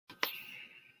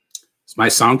Is my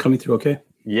sound coming through okay?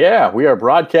 Yeah, we are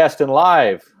broadcasting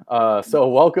live. So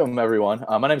welcome, everyone.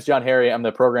 My name is John Harry. I'm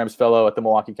the Programs Fellow at the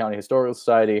Milwaukee County Historical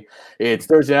Society. It's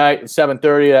Thursday night,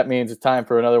 7:30. That means it's time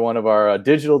for another one of our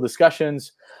digital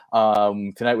discussions.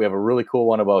 Tonight we have a really cool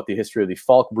one about the history of the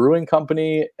Falk Brewing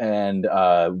Company and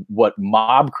what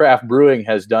Mobcraft Brewing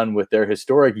has done with their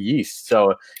historic yeast.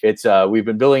 So it's we've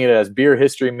been billing it as beer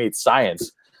history meets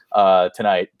science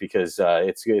tonight because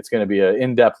it's going to be an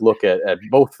in-depth look at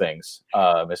both things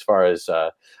as far as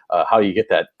how you get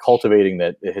that cultivating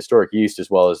that historic yeast as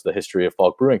well as the history of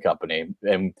Falk Brewing Company,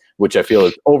 and which I feel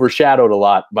is overshadowed a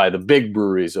lot by the big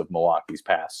breweries of Milwaukee's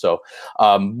past. So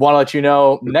want to let you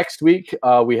know next week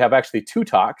we have actually two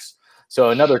talks. So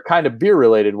another kind of beer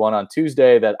related one on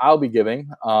Tuesday that I'll be giving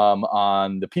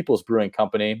on the People's Brewing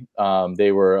Company.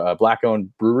 They were a black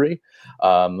owned brewery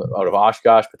out of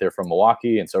Oshkosh, but they're from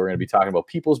Milwaukee. And so we're going to be talking about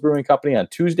People's Brewing Company on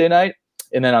Tuesday night.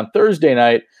 And then on Thursday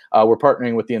night, we're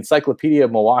partnering with the Encyclopedia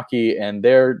of Milwaukee and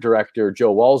their director,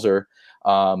 Joe Walzer.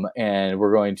 And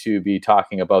we're going to be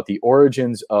talking about the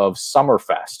origins of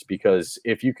Summerfest, because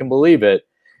if you can believe it,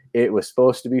 it was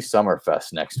supposed to be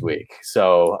Summerfest next week.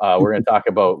 So we're going to talk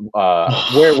about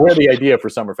where the idea for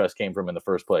Summerfest came from in the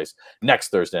first place next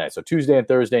Thursday night. So Tuesday and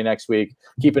Thursday next week.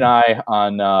 Keep an eye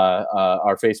on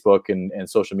our Facebook and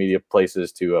social media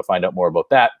places to find out more about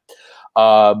that.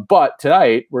 But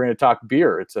tonight we're going to talk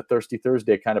beer. It's a Thirsty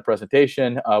Thursday kind of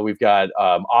presentation. We've got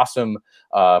awesome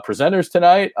presenters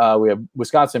tonight. We have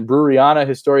Wisconsin breweriana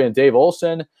historian Dave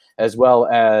Olson, as well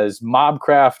as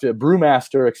Mobcraft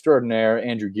brewmaster extraordinaire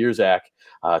Andrew Gierzack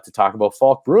to talk about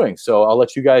Falk Brewing. So I'll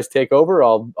let you guys take over.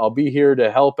 I'll be here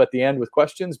to help at the end with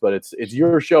questions, but it's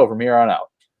your show from here on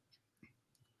out.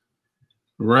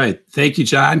 Right. Thank you,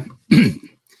 John.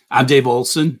 I'm Dave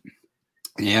Olson,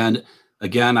 and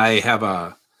again, I have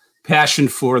a passion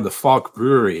for the Falk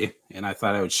Brewery, and I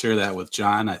thought I would share that with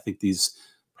John. I think these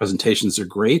presentations are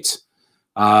great.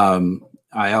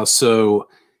 I also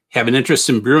have an interest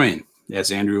in brewing,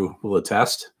 as Andrew will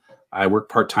attest. I work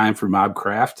part-time for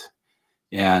Mobcraft,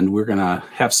 and we're going to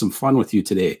have some fun with you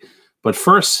today. But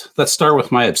first, let's start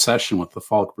with my obsession with the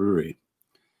Falk Brewery.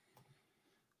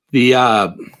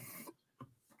 The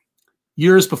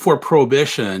years before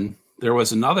Prohibition, there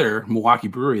was another Milwaukee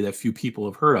brewery that few people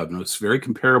have heard of, and it was very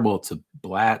comparable to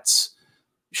Blatz,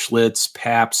 Schlitz,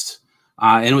 Pabst,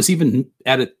 and it was even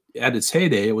at its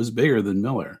heyday, it was bigger than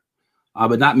Miller.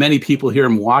 But not many people here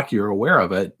in Milwaukee are aware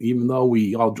of it, even though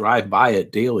we all drive by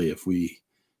it daily if we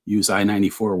use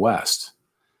I-94 West.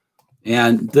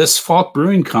 And this Falk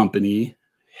Brewing Company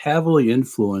heavily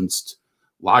influenced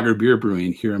lager beer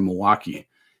brewing here in Milwaukee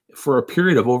for a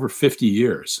period of over 50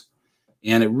 years.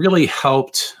 And it really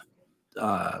helped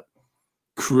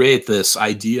create this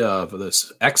idea of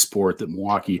this export that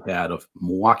Milwaukee had of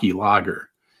Milwaukee lager.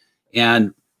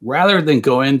 And rather than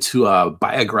go into a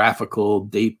biographical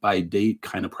date-by-date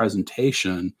kind of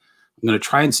presentation, I'm going to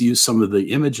try and use some of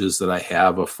the images that I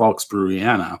have of Falk's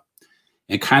Breweriana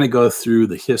and kind of go through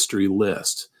the history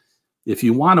list. If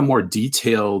you want a more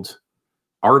detailed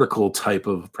article type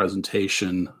of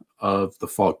presentation of the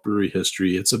Falk Brewery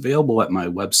history, it's available at my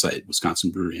website,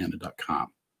 wisconsinbreweriana.com.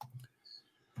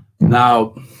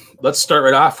 Now, let's start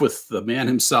right off with the man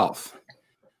himself.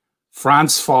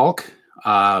 Franz Falk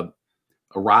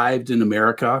arrived in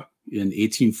America in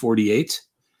 1848,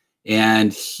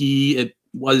 and he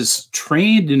was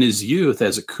trained in his youth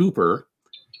as a cooper,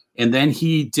 and then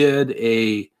he did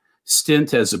a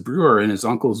stint as a brewer in his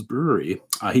uncle's brewery.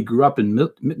 He grew up in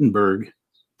Wittenberg,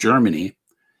 Germany,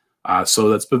 so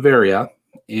that's Bavaria,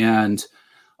 and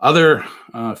other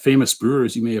famous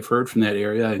brewers you may have heard from that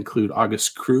area include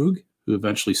August Krug, who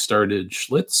eventually started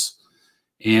Schlitz,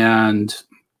 and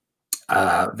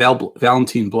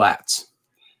Valentin Blatz.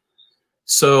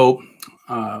 So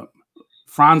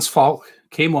Franz Falk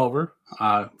came over,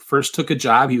 first took a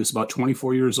job. He was about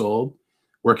 24 years old,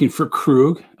 working for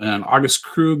Krug. And August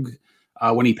Krug,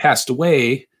 when he passed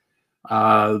away,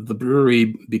 the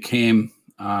brewery became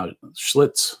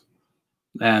Schlitz.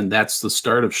 And that's the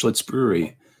start of Schlitz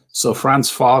Brewery. So Franz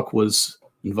Falk was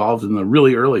involved in the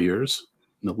really early years,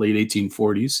 in the late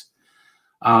 1840s.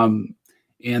 And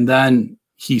then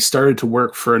he started to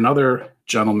work for another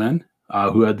gentleman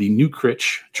who had the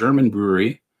Neukrich German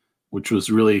brewery, which was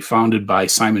really founded by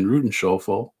Simon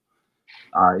Rutenschofel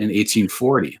in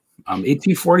 1840.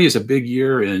 1840 is a big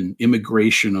year in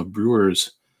immigration of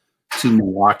brewers to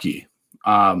Milwaukee.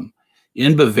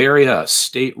 In Bavaria,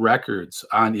 state records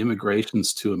on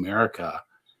immigrations to America,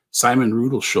 Simon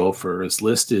Rutenschofel is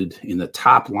listed in the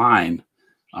top line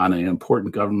on an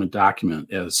important government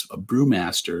document as a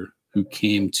brewmaster who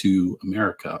came to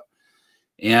America.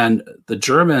 And the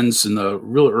Germans in the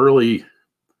real early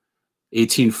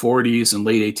 1840s and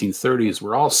late 1830s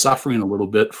were all suffering a little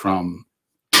bit from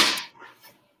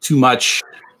too much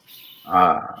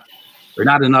or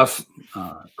not enough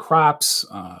crops,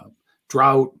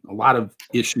 drought, a lot of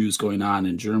issues going on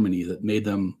in Germany that made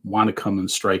them want to come and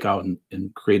strike out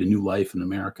and create a new life in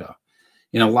America.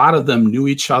 And a lot of them knew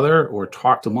each other or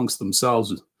talked amongst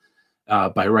themselves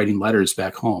by writing letters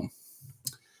back home.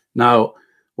 Now,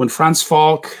 when Franz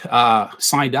Falk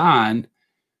signed on,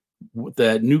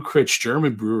 the Newkirch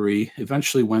German brewery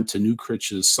eventually went to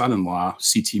Newkirch's son-in-law,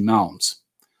 C.T. Melms.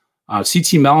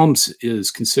 C.T. Melms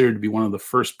is considered to be one of the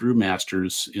first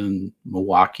brewmasters in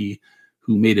Milwaukee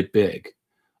who made it big.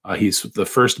 He's the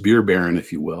first beer baron,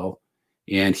 if you will,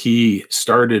 and he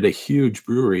started a huge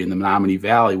brewery in the Menominee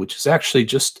Valley, which is actually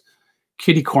just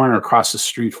kitty corner across the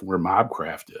street from where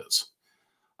Mobcraft is.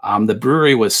 The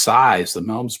brewery was sized, the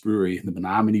Melms Brewery, the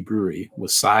Menominee Brewery,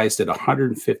 was sized at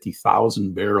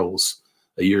 150,000 barrels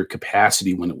a year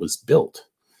capacity when it was built.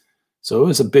 So it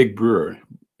was a big brewery.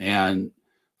 And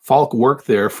Falk worked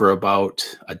there for about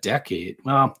a decade,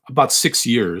 well, about 6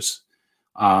 years,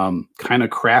 kind of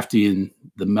crafting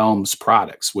the Melms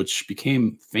products, which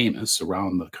became famous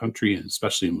around the country, and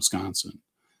especially in Wisconsin.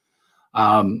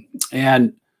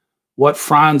 And what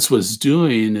Franz was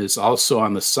doing is also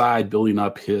on the side building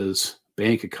up his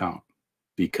bank account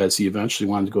because he eventually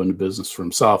wanted to go into business for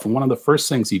himself. And one of the first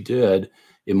things he did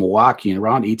in Milwaukee in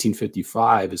around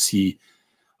 1855 is he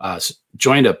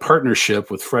joined a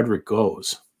partnership with Frederick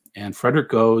Goes. And Frederick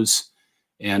Goes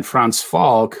and Franz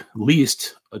Falk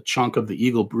leased a chunk of the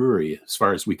Eagle Brewery, as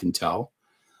far as we can tell.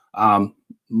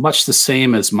 Much the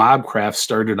same as Mobcraft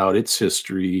started out its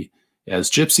history as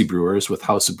Gypsy Brewers with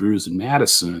House of Brews in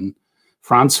Madison.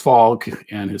 Franz Falk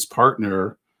and his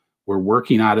partner were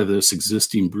working out of this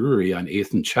existing brewery on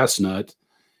 8th and Chestnut.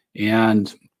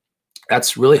 And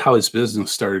that's really how his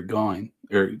business started going,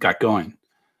 or got going.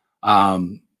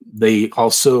 They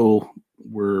also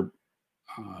were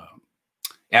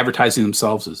advertising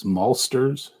themselves as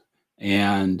maltsters.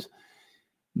 And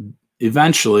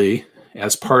eventually,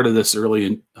 as part of this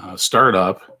early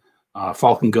startup,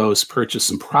 Falk and Goes purchased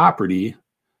some property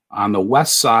on the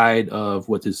west side of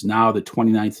what is now the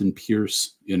 29th and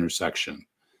Pierce intersection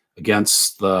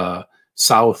against the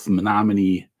South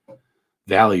Menominee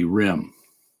Valley rim.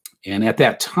 And at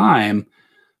that time,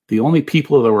 the only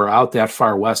people that were out that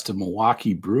far west of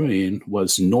Milwaukee brewing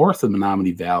was north of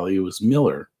Menominee Valley. It was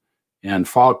Miller. And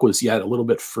Falk was yet a little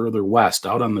bit further west,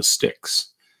 out on the sticks.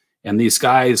 And these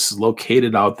guys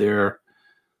located out there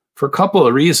for a couple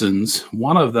of reasons.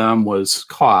 One of them was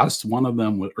cost. One of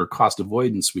them, or cost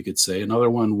avoidance, we could say.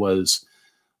 Another one was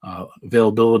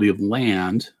availability of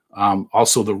land,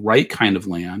 also the right kind of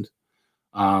land.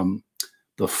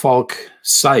 The Falk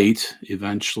site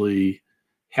eventually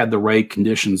had the right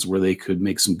conditions where they could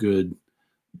make some good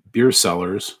beer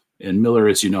cellars. And Miller,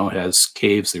 as you know, has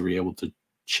caves they were able to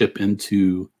chip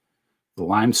into the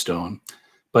limestone.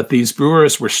 But these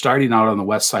brewers were starting out on the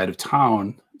west side of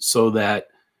town so that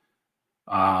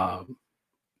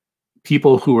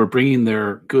people who were bringing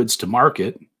their goods to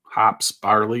market, hops,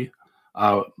 barley,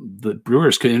 the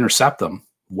brewers could intercept them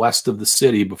west of the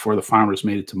city before the farmers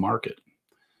made it to market.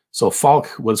 So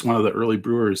Falk was one of the early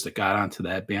brewers that got onto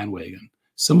that bandwagon,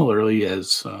 similarly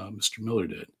as Mr. Miller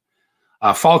did.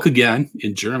 Falk, again,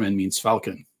 in German means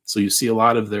falcon. So you see a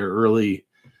lot of their early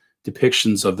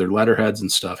depictions of their letterheads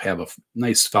and stuff have a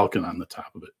nice falcon on the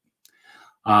top of it.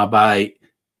 By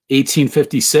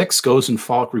 1856, Goes and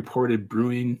Falk reported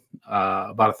brewing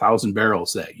about 1,000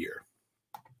 barrels that year.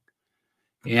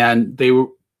 And they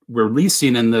were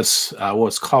leasing in this,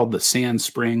 what's called the Sand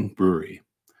Spring Brewery,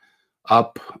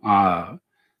 up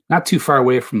not too far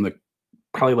away from the,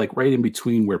 probably like right in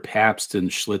between where Pabst and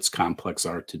Schlitz complex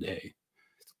are today.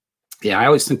 Yeah, I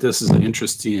always think this is an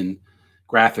interesting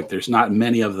graphic. There's not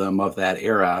many of them of that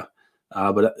era,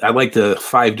 but I like the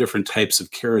 5 different types of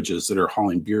carriages that are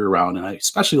hauling beer around, and I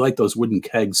especially like those wooden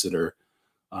kegs that are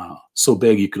so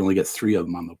big you can only get 3 of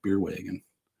them on the beer wagon.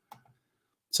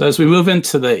 So as we move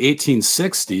into the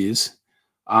 1860s,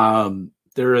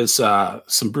 there is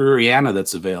some breweriana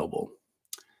that's available.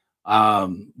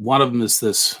 One of them is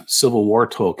this Civil War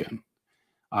token.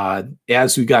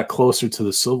 As we got closer to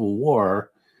the Civil War,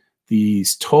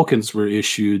 these tokens were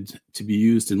issued to be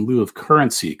used in lieu of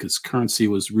currency because currency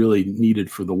was really needed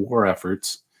for the war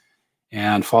efforts.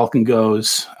 And Falk and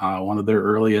Goes, one of their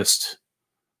earliest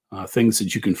things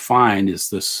that you can find is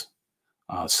this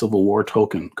Civil War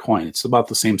token coin. It's about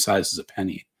the same size as a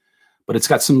penny, but it's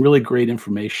got some really great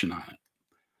information on it.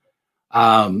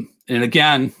 And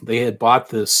again, they had bought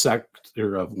this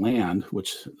or of land,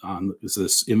 which is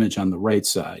this image on the right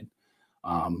side.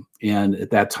 And at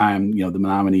that time, the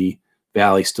Menominee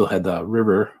Valley still had the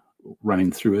river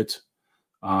running through it.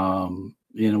 And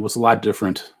it was a lot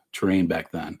different terrain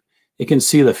back then. You can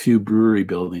see the few brewery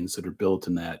buildings that are built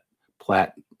in that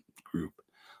plat group.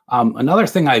 Another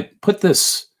thing, I put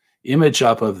this image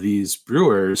up of these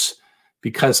brewers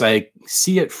because I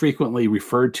see it frequently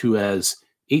referred to as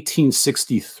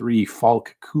 1863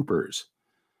 Falk Coopers.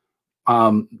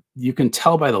 You can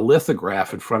tell by the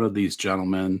lithograph in front of these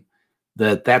gentlemen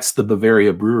that that's the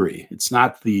Bavaria Brewery. It's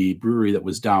not the brewery that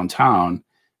was downtown.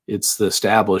 It's the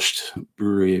established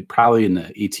brewery probably in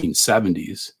the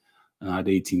 1870s, not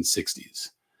 1860s.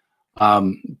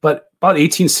 But about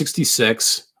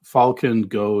 1866, Falk and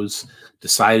Goes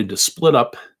decided to split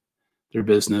up their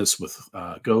business, with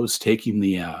Goes taking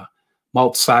the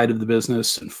malt side of the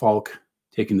business and Falk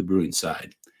taking the brewing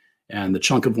side. And the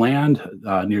chunk of land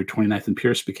near 29th and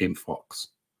Pierce became Falk's.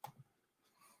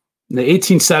 In the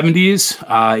 1870s,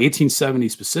 1870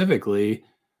 specifically,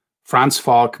 Franz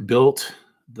Falk built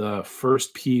the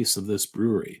first piece of this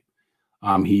brewery.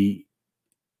 He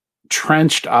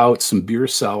trenched out some beer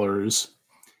cellars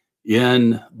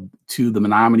into the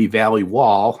Menominee Valley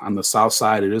wall on the south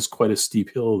side. It is quite a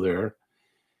steep hill there.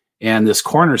 And this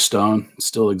cornerstone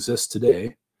still exists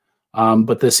today.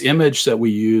 But this image that we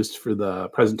used for the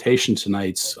presentation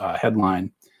tonight's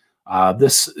headline,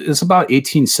 this is about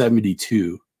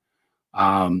 1872.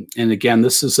 And again,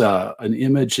 this is an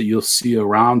image that you'll see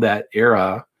around that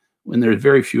era when there's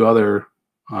very few other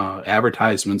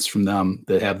advertisements from them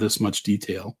that have this much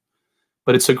detail.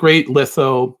 But it's a great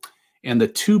litho, and the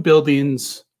two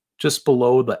buildings just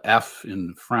below the F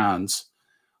in Franz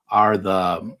are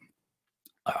the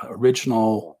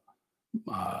original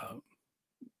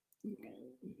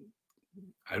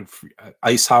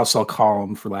ice house, I'll call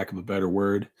them for lack of a better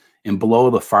word. And below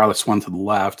the farthest one to the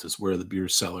left is where the beer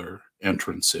cellar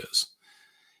entrance is.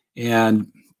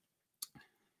 And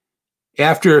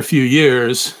after a few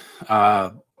years,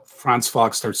 Franz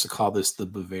Falk starts to call this the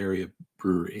Bavaria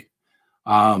Brewery.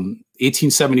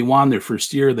 1871, their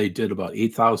first year, they did about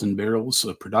 8,000 barrels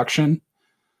of production.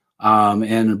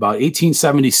 And about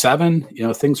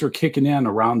 1877, things were kicking in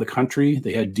around the country.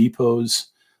 They had depots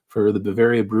for the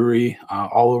Bavaria Brewery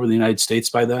all over the United States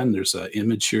by then. There's an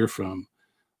image here from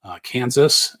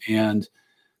Kansas, and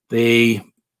they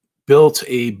built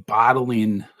a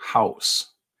bottling house.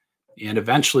 And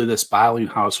eventually this bottling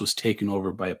house was taken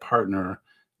over by a partner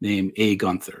named A.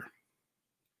 Gunther.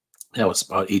 That was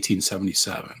about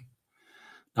 1877.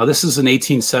 Now this is an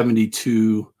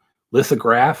 1872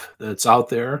 lithograph that's out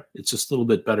there. It's just a little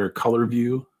bit better color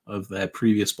view of that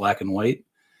previous black and white.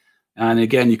 And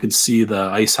again, you can see the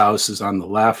ice house is on the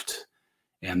left,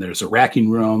 and there's a racking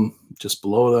room just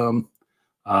below them.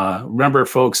 Remember,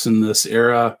 folks, in this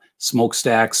era,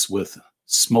 smokestacks with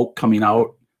smoke coming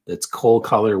out that's coal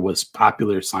color was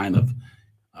popular sign of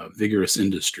vigorous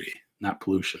industry, not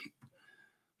pollution.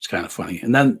 It's kind of funny.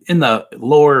 And then in the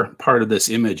lower part of this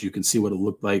image, you can see what it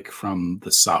looked like from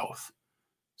the south.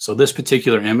 So this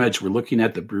particular image, we're looking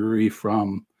at the brewery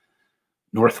from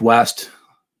northwest,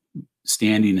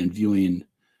 standing and viewing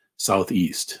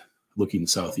southeast, looking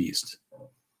southeast.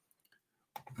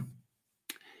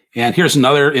 And here's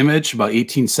another image about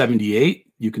 1878.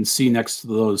 You can see next to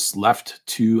those left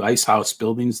two ice house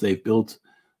buildings, they've built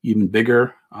even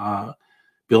bigger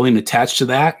building attached to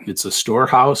that. It's a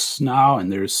storehouse now,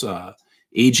 and there's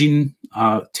aging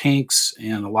tanks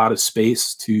and a lot of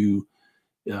space to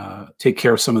take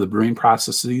care of some of the brewing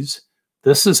processes.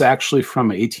 This is actually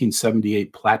from an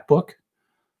 1878 plat book,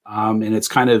 and it's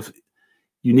kind of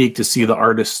unique to see the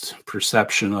artist's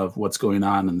perception of what's going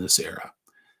on in this era.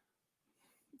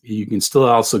 You can still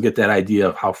also get that idea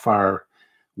of how far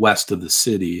west of the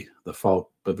city the Falk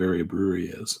Bavaria Brewery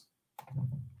is.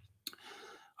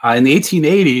 In the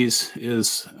 1880s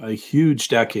is a huge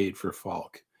decade for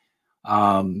Falk.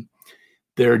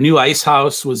 Their new ice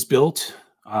house was built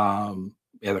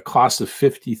at a cost of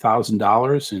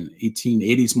 $50,000 in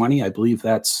 1880s money. I believe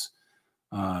that's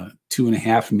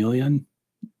 $2.5 million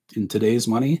in today's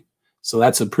money. So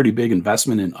that's a pretty big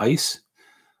investment in ice.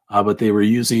 But they were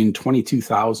using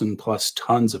 22,000 plus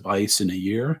tons of ice in a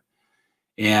year.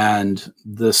 And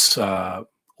this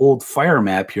old fire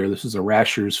map here, this is a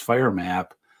Rasher's fire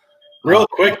map. Real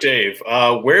quick, Dave,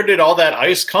 where did all that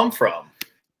ice come from?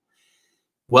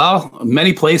 Well,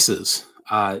 many places,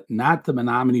 not the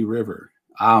Menominee River.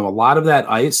 A lot of that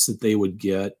ice that they would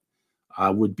get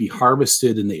would be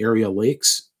harvested in the area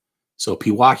lakes. So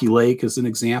Pewaukee Lake is an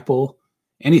example.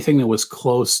 Anything that was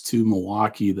close to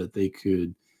Milwaukee that they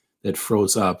could that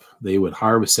froze up. They would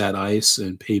harvest that ice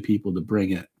and pay people to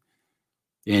bring it.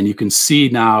 And you can see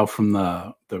now from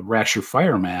the Rasher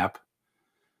fire map,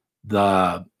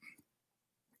 the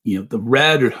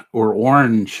red or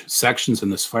orange sections in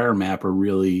this fire map are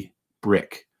really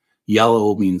brick.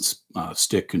 Yellow means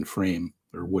stick and frame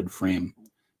or wood frame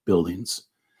buildings.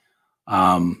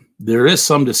 There is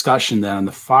some discussion that on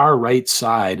the far right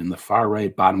side, in the far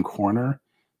right bottom corner,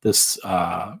 this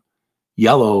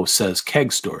yellow says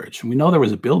keg storage. And we know there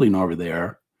was a building over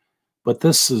there, but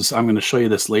this is, I'm going to show you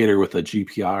this later with a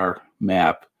GPR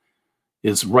map,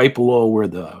 is right below where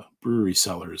the brewery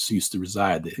cellars used to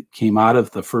reside. They came out of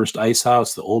the first ice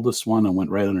house, the oldest one, and went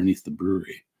right underneath the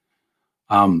brewery.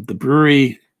 The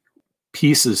brewery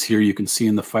pieces here you can see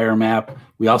in the fire map.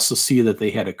 We also see that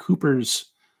they had a Cooper's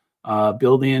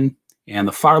building, and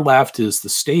the far left is the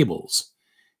stables.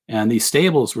 And these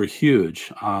stables were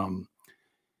huge.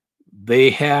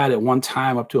 They had at one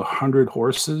time up to 100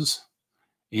 horses,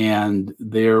 and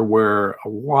there were a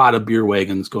lot of beer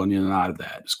wagons going in and out of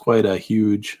that. It's quite a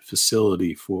huge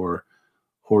facility for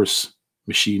horse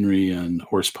machinery and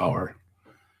horsepower.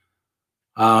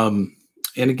 And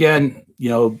again,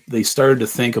 they started to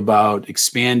think about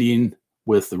expanding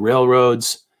with the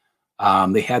railroads.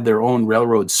 They had their own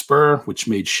railroad spur, which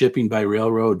made shipping by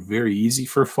railroad very easy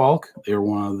for Falk. They were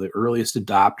one of the earliest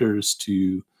adopters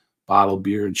to bottle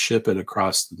beer and ship it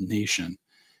across the nation.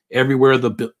 Everywhere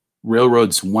the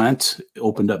railroads went,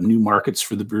 opened up new markets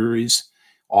for the breweries.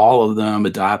 All of them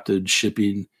adopted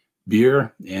shipping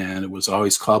beer, and it was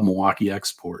always called Milwaukee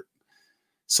Export.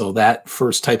 So that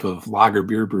first type of lager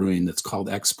beer brewing that's called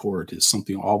export is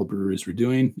something all the breweries were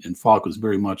doing, and Falk was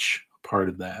very much a part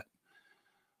of that.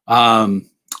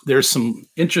 There's some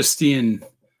interesting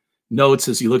notes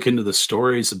as you look into the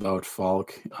stories about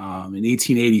Falk. In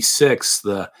 1886,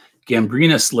 the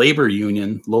Gambrinus Labor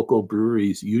Union, local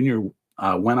breweries union,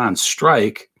 went on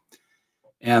strike,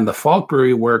 and the Falk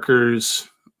Brewery workers,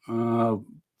 for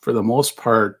the most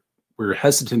part, were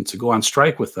hesitant to go on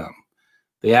strike with them.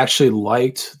 They actually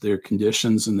liked their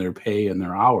conditions and their pay and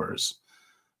their hours,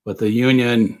 but the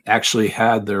union actually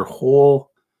had their whole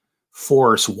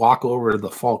force walk over to the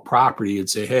Falk property and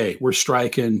say, "Hey, we're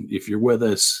striking. If you're with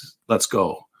us, let's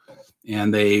go."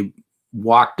 And they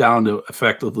walked down to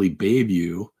effectively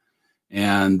Bayview,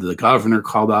 and the governor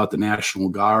called out the National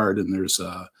Guard, and there's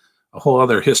a whole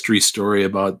other history story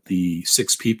about the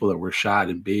 6 people that were shot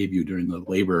in Bayview during the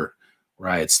labor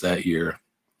riots that year.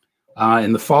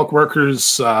 And the Falk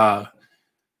workers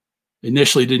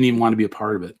initially didn't even want to be a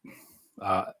part of it.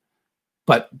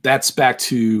 But that's back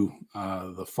to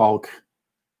the Falk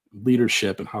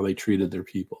leadership and how they treated their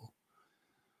people.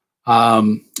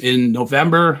 In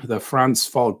November, the Franz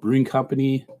Falk Brewing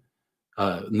Company,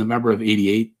 in November of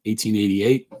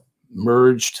 1888,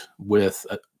 merged with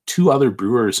 2 other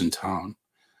brewers in town,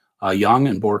 Young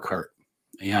and Borkart.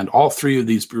 And all 3 of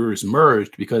these brewers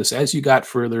merged because as you got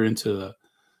further into the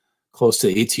close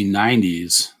to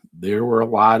 1890s, there were a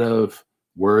lot of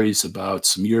worries about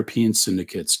some European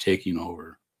syndicates taking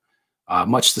over.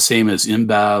 Much the same as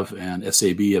InBev and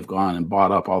SAB have gone and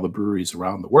bought up all the breweries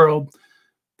around the world.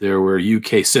 There were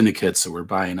UK syndicates that were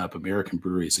buying up American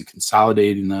breweries and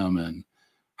consolidating them and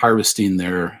harvesting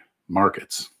their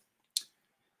markets.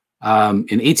 In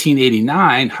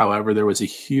 1889, however, there was a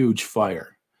huge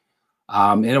fire.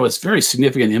 And it was very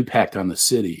significant impact on the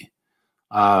city.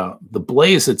 The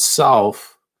blaze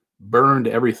itself burned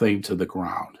everything to the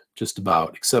ground, just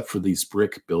about, except for these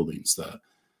brick buildings. The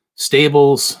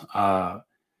stables had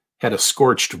a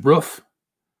scorched roof,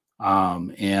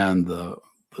 and the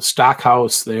stock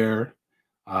house there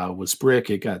was brick.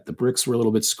 The bricks were a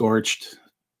little bit scorched,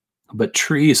 but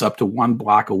trees up to 1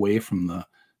 block away from the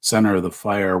center of the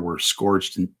fire were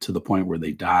scorched to the point where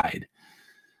they died.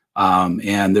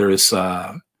 And there is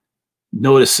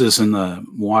notices in the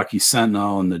Milwaukee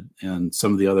Sentinel and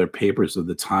some of the other papers of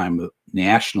the time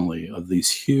nationally of these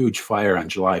huge fire on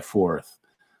July 4th.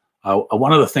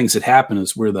 One of the things that happened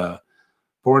is where the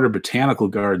Border Botanical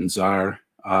Gardens are,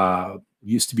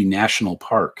 used to be National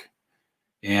Park.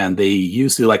 And they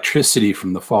used the electricity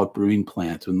from the Falk Brewing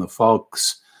plant, and the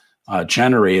Falk's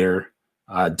generator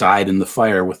died in the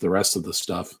fire with the rest of the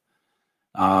stuff.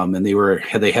 And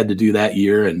they had to do that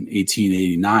year in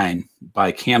 1889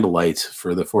 by candlelight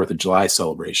for the 4th of July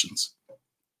celebrations.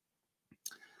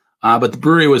 But the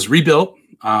brewery was rebuilt,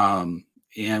 and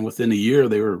within a year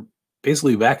they were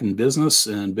basically back in business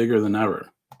and bigger than ever.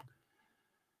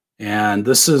 And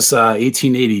this is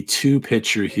 1882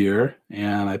 picture here,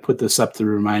 and I put this up to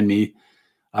remind me.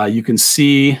 You can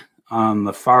see on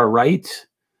the far right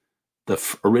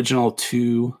the original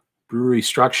 2 brewery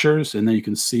structures, and then you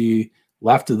can see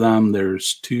left of them,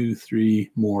 there's 2,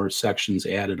 3 more sections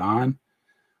added on.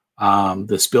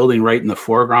 This building right in the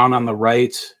foreground on the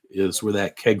right is where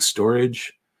that keg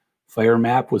storage fire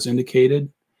map was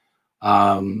indicated.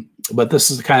 But this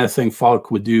is the kind of thing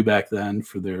Falk would do back then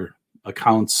for their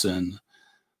accounts and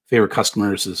favorite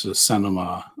customers, is to send them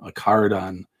a card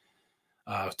on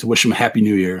to wish them a happy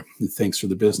new year and thanks for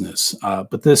the business.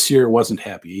 But this year wasn't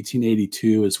happy.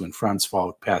 1882 is when Franz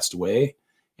Falk passed away,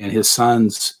 and his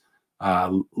sons,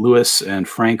 Louis and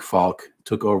Frank Falk,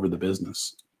 took over the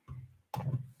business.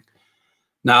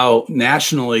 Now,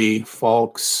 nationally,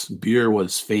 Falk's beer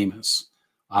was famous.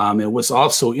 It was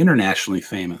also internationally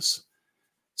famous.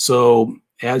 So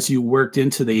as you worked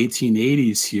into the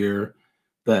 1880s here,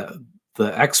 the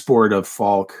export of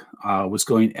Falk was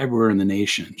going everywhere in the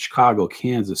nation: Chicago,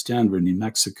 Kansas, Denver, New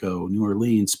Mexico, New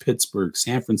Orleans, Pittsburgh,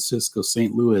 San Francisco,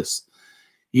 St. Louis,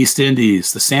 East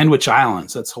Indies, the Sandwich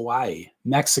Islands, that's Hawaii,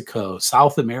 Mexico,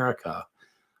 South America.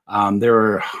 There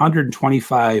were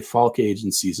 125 Falk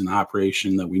agencies in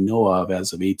operation that we know of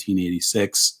as of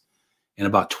 1886, and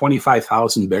about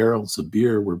 25,000 barrels of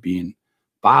beer were being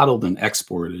bottled and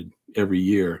exported every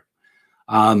year.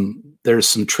 There's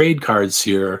some trade cards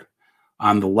here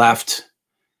on the left,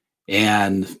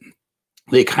 and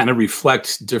they kind of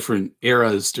reflect different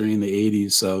eras during the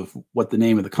 80s of what the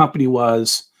name of the company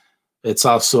was. It's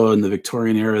also in the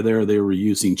Victorian era there, they were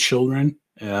using children,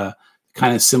 kind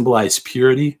of symbolize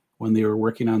purity when they were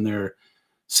working on their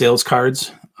sales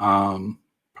cards.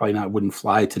 Probably not, wouldn't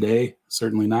fly today,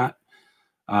 certainly not.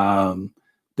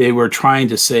 They were trying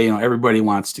to say, you know, everybody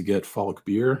wants to get Falk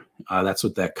beer. That's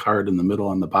what that card in the middle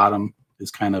on the bottom is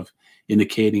kind of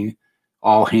indicating.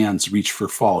 All hands reach for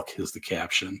Falk is the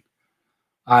caption.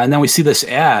 And then we see this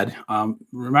ad.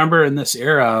 Remember, in this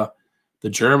era, the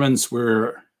Germans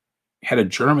had a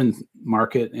German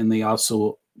market, and they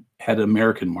also had an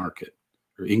American market,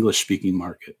 or English-speaking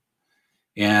market.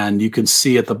 And you can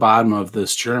see at the bottom of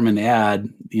this German ad,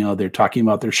 you know, they're talking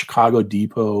about their Chicago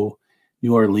depot,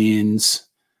 New Orleans,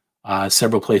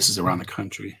 several places around the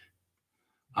country.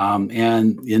 And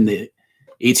in the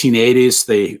 1880s,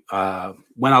 they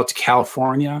went out to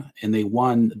California, and they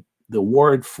won the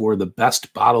award for the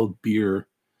best bottled beer,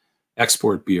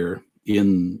 export beer,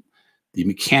 in the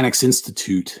Mechanics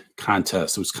Institute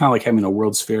contest. It was kind of like having a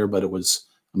World's Fair, but it was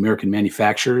American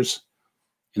manufacturers.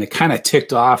 And it kind of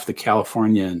ticked off the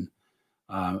Californian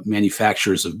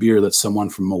manufacturers of beer that someone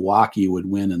from Milwaukee would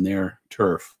win in their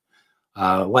turf.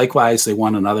 Likewise, they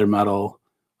won another medal,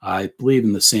 I believe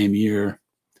in the same year,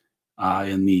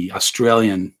 in the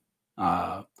Australian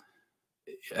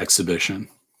exhibition.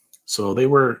 So they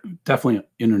were definitely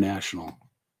international.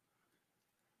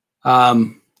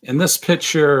 In this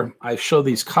picture, I show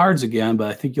these cards again, but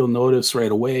I think you'll notice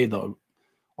right away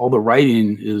all the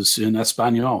writing is in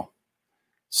Espanol.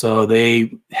 So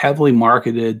they heavily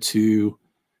marketed to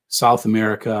South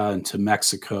America and to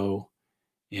Mexico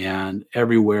and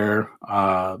everywhere.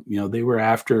 You know, they were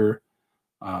after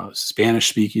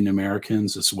Spanish-speaking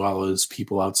Americans as well as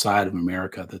people outside of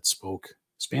America that spoke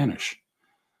Spanish.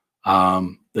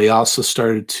 They also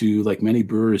started to, like many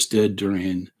brewers did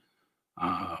during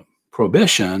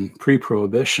Prohibition,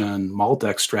 pre-Prohibition, malt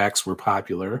extracts were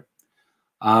popular.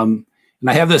 And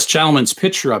I have this gentleman's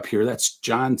picture up here. That's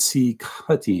John C.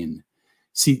 Cutting.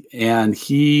 And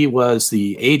he was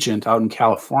the agent out in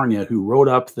California who wrote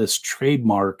up this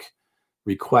trademark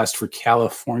request for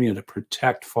California to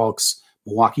protect Falk's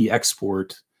Milwaukee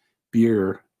export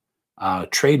beer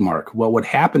trademark. What would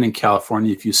happen in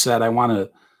California if you said, I want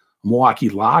a Milwaukee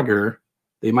lager,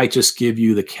 they might just give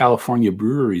you the California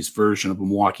Brewery's version of a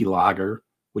Milwaukee lager,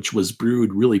 which was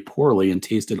brewed really poorly and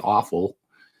tasted awful.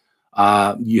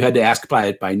 You had to ask by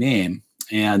it by name.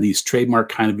 And these trademark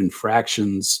kind of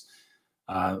infractions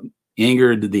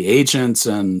angered the agents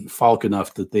and Falk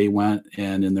enough that they went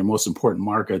and in their most important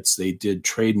markets, they did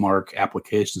trademark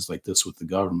applications like this with the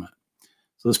government.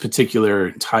 So this particular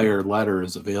entire letter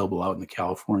is available out in the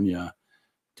California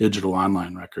digital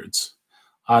online records.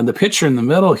 The picture in the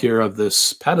middle here of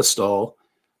this pedestal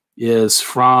is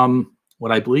from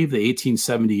what I believe the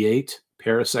 1878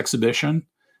 Paris exhibition,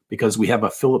 because we have a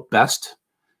Philip Best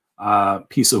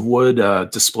piece of wood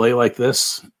display like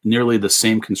this, nearly the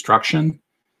same construction.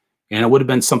 And it would have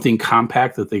been something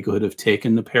compact that they could have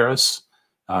taken to Paris,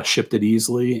 shipped it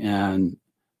easily, and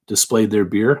displayed their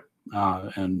beer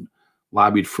and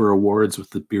lobbied for awards with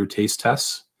the beer taste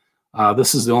tests.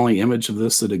 This is the only image of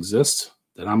this that exists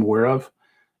that I'm aware of.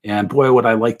 And boy, would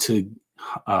I like to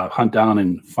hunt down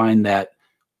and find that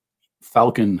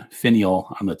falcon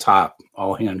finial on the top,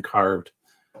 all hand carved.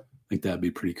 I think that'd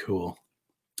be pretty cool.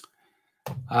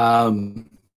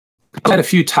 Had a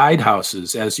few tied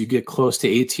houses as you get close to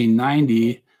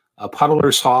 1890.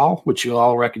 Puddler's Hall, which you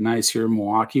all recognize here in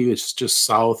Milwaukee, it's just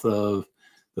south of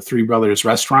the Three Brothers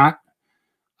restaurant,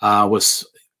 was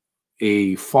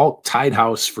a Falk tied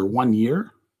house for 1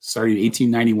 year, starting in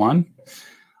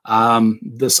 1891.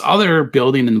 This other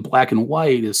building in black and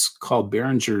white is called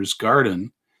Behringer's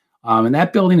Garden. And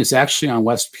that building is actually on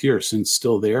West Pierce and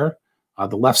still there.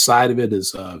 The left side of it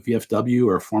is VFW,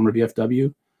 or former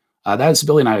VFW. That is a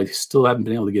building I still haven't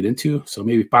been able to get into. So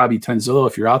maybe Bobby Tenzillo,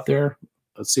 if you're out there,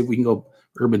 let's see if we can go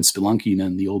urban spelunking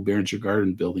in the old Behringer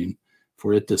Garden building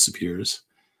before it disappears.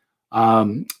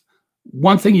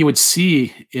 One thing you would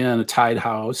see in a tied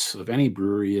house of any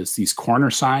brewery is these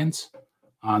corner signs.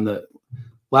 On the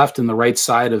left and the right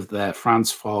side of that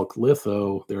Franz Falk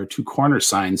litho, there are two corner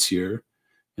signs here.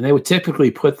 And they would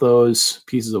typically put those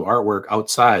pieces of artwork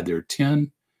outside. They're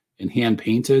tin and hand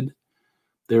painted.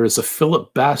 There is a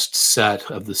Philip Best set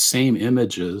of the same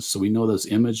images. So we know those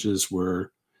images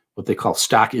were what they call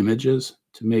stock images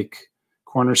to make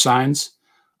corner signs.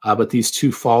 But these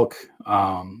two Falk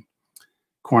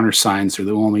corner signs are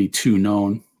the only two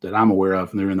known that I'm aware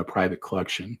of, and they're in the private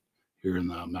collection here in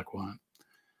the Mequon.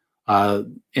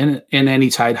 In any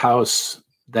tied house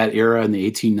that era in the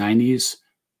 1890s,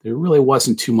 there really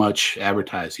wasn't too much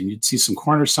advertising. You'd see some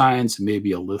corner signs and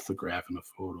maybe a lithograph and a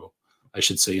photo, I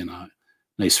should say, in a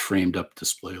nice framed up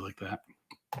display like that.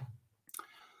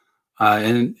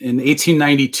 And in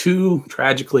 1892,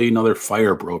 tragically, another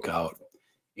fire broke out,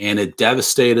 and it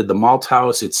devastated the malt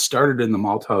house. It started in the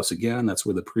malt house again. That's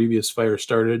where the previous fire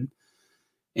started.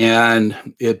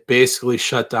 And it basically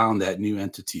shut down that new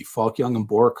entity. Falk, Young, and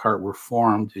Borchardt were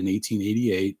formed in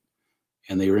 1888,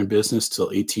 and they were in business till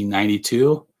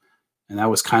 1892. And that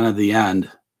was kind of the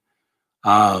end.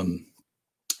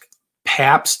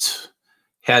 Pabst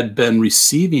had been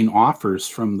receiving offers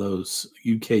from those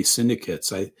UK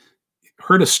syndicates. I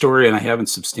heard a story, and I haven't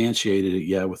substantiated it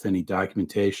yet with any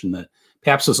documentation, that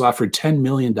Pabst was offered $10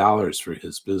 million for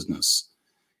his business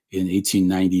in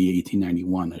 1890,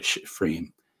 1891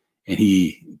 frame. And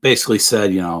he basically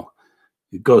said, you know,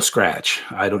 go scratch.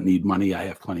 I don't need money. I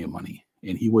have plenty of money.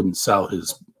 And he wouldn't sell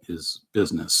his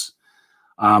business.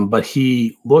 But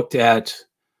he looked at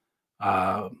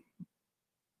the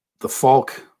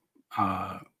Falk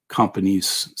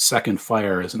company's second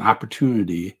fire as an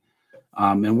opportunity.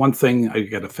 And one thing, I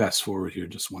got to fast forward here,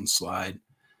 just one slide.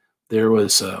 There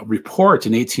was a report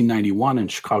in 1891 in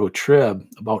Chicago Trib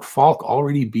about Falk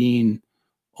already being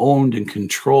owned and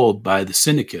controlled by the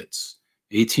syndicates.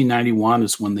 1891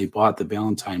 is when they bought the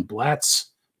Valentine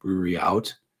Blatz brewery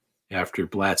out after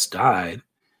Blatz died.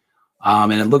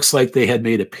 And it looks like they had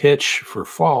made a pitch for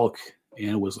Falk, and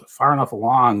it was far enough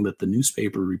along that the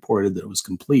newspaper reported that it was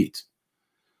complete.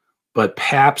 But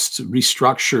Pabst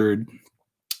restructured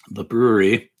the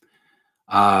brewery,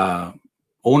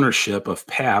 ownership of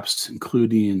Pabst,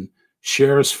 including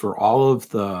shares for all of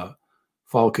the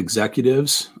Falk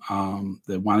executives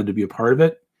that wanted to be a part of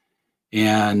it.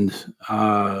 And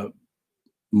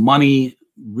money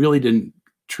really didn't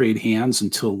trade hands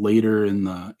until later in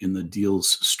the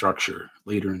deal's structure,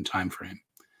 later in time frame.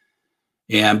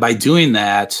 And by doing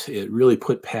that, it really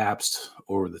put Pabst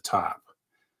over the top.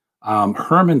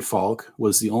 Herman Falk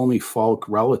was the only Falk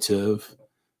relative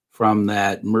from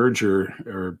that merger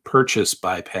or purchase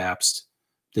by Pabst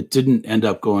that didn't end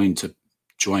up going to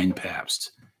join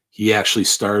Pabst. He actually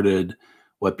started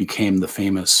what became the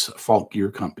famous Falk Gear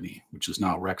Company, which is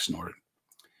now Rexnord.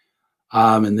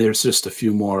 And there's just a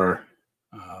few more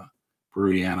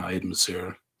breweriana items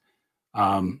here.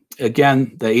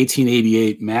 Again, the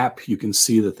 1888 map, you can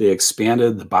see that they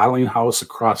expanded the bottling house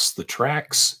across the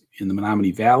tracks in the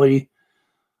Menominee Valley.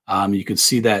 You can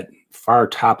see that far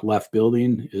top left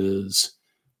building is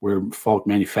where Falk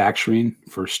Manufacturing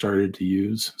first started to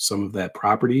use some of that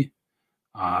property.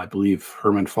 I believe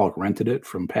Herman Falk rented it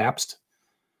from Pabst.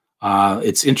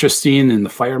 It's interesting in the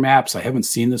fire maps. I haven't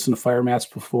seen this in the fire maps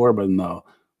before, but in the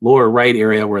lower right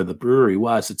area where the brewery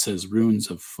was, it says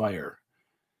ruins of fire.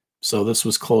 So this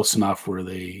was close enough where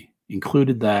they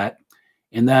included that.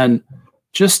 And then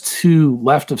just to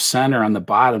left of center on the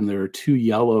bottom, there are two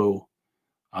yellow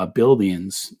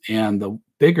buildings. And the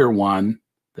bigger one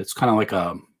that's kind of like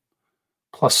a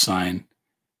plus sign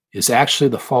is actually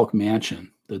the Falk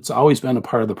Mansion. That's always been a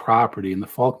part of the property. And the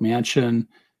Falk Mansion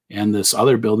and this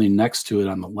other building next to it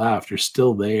on the left are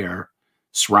still there,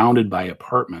 surrounded by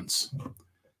apartments.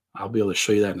 I'll be able to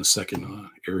show you that in a second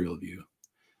aerial view.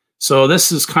 So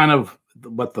this is kind of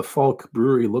what the Falk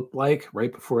Brewery looked like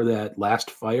right before that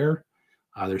last fire.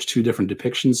 There's two different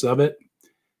depictions of it.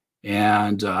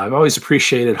 And I've always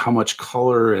appreciated how much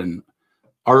color and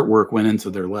artwork went into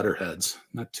their letterheads.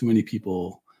 Not too many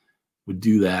people would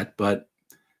do that, but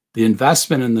the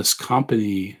investment in this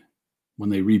company when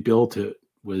they rebuilt it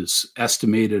was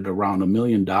estimated around $1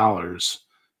 million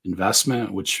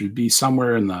investment, which would be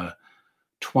somewhere in the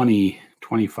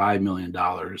 $25 million in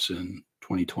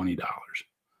 2020 dollars.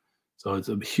 So it's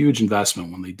a huge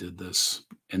investment when they did this,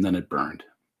 and then it burned.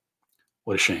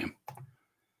 What a shame.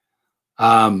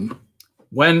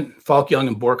 When Falk, Young,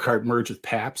 and Burkhardt merged with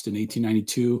Pabst in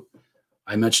 1892,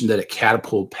 I mentioned that it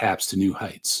catapulted Pabst to new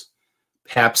heights.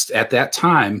 Pabst at that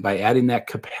time, by adding that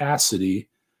capacity,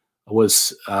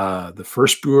 was the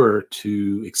first brewer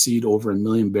to exceed over 1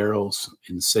 million barrels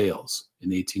in sales in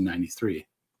 1893.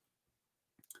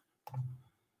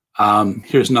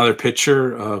 Here's another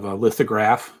picture of a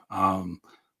lithograph.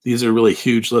 These are really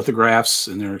huge lithographs,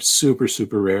 and they're super,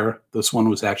 super rare. This one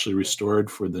was actually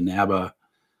restored for the NABA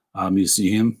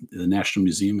Museum, the National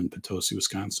Museum in Potosi,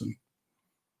 Wisconsin.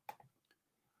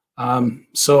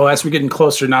 So as we're getting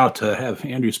closer now to have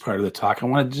Andrew's part of the talk, I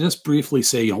wanted to just briefly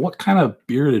say, what kind of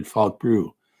beer did Falk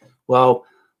brew? Well,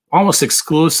 almost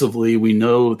exclusively, we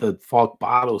know that Falk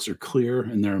bottles are clear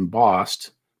and they're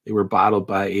embossed. They were bottled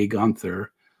by A.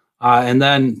 Gunther. And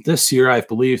then this year, I've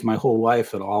believed my whole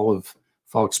life that all of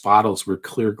Falk's bottles were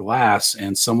clear glass,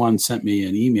 and someone sent me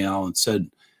an email and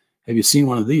said, "Have you seen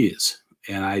one of these?"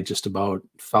 And I just about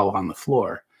fell on the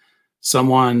floor.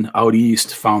 Someone out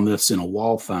east found this in a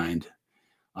wall find.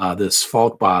 This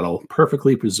Falk bottle,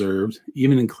 perfectly preserved,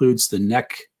 even includes the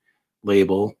neck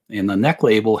label. And the neck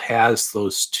label has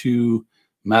those two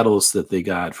medals that they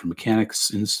got from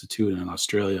Mechanics Institute and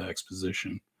Australia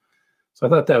Exposition. So I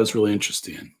thought that was really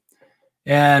interesting.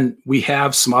 And we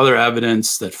have some other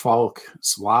evidence that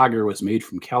Falk's lager was made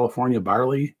from California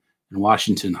barley and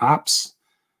Washington hops.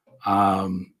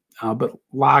 But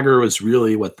lager was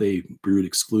really what they brewed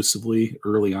exclusively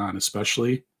early on,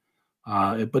 especially.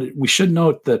 But we should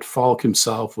note that Falk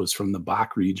himself was from the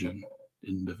Bach region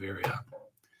in Bavaria.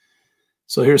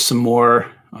 So here's some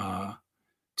more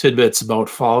tidbits about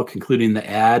Falk, including the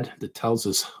ad that tells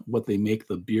us what they make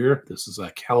the beer. This is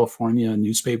a California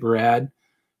newspaper ad,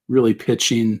 really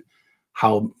pitching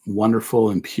how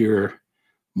wonderful and pure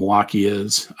Milwaukee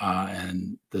is,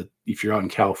 and that if you're out in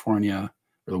California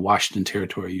or the Washington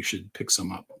Territory, you should pick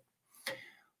some up.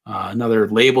 Another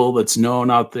label that's known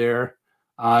out there.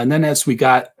 And then as we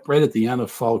got right at the end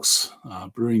of Falk's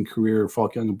brewing career,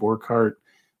 Falk, Young, and Burkhardt,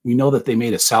 we know that they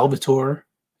made a Salvatore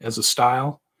as a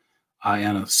style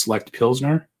and a Select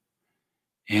Pilsner.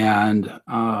 And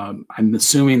I'm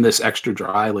assuming this extra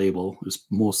dry label is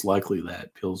most likely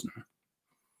that Pilsner.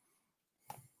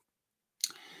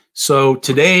 So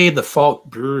today, the Falk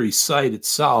Brewery site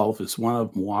itself is one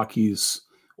of Milwaukee's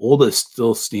oldest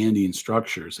still standing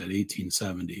structures at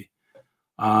 1870.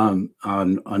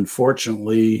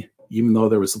 Unfortunately, even though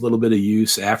there was a little bit of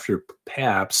use after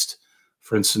Pabst,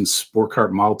 for instance,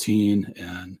 Burkhardt Malting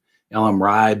and L.M.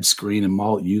 Ribe's Grain and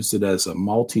Malt used it as a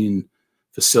malting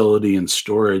facility and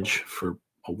storage for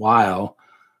a while.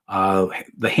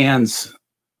 The hands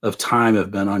of time have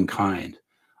been unkind.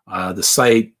 The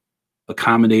site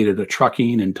accommodated a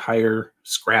trucking and tire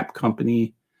scrap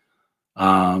company,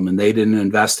 and they didn't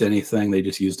invest anything. They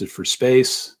just used it for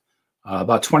space.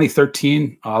 About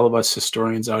 2013, all of us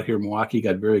historians out here in Milwaukee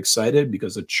got very excited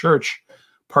because the church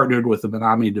partnered with the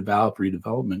Menominee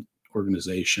Redevelopment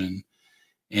Organization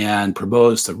and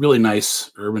proposed a really nice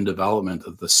urban development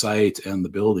of the site and the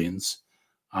buildings.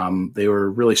 They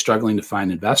were really struggling to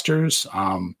find investors,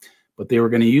 but they were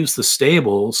going to use the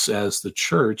stables as the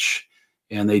church,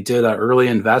 and they did an early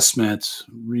investment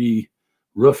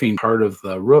re-roofing part of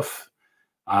the roof.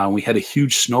 We had a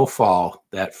huge snowfall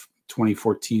that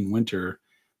 2014 winter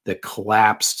that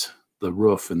collapsed the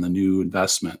roof in the new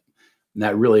investment. And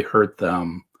that really hurt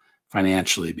them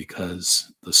financially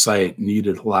because the site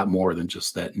needed a lot more than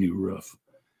just that new roof.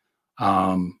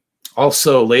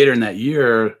 Also, later in that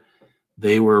year,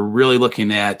 they were really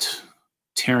looking at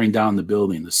tearing down the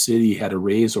building. The city had a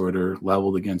raise order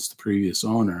leveled against the previous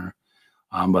owner,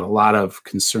 but a lot of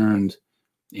concerned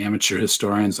amateur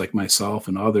historians like myself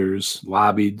and others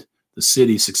lobbied the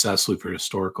city successfully for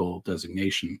historical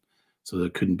designation so that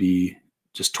it couldn't be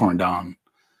just torn down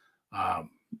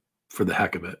for the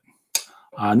heck of it.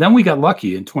 And then we got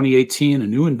lucky. In 2018, a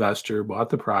new investor bought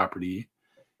the property,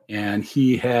 and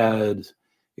he had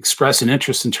expressed an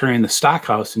interest in turning the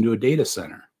stockhouse into a data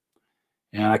center.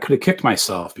 And I could have kicked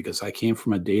myself because I came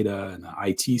from a data and the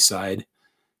IT side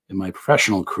in my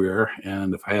professional career.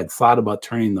 And if I had thought about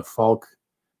turning the Falk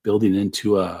building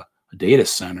into a data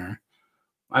center,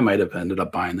 I might have ended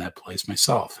up buying that place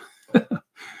myself.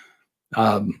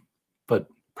 But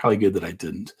probably good that I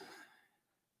didn't.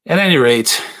 At any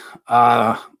rate,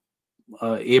 April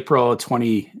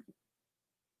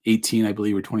 2018, I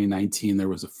believe, or 2019, there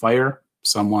was a fire.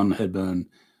 Someone had been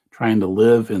trying to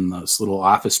live in this little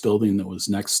office building that was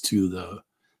next to the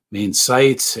main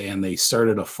site, and they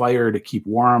started a fire to keep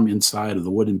warm inside of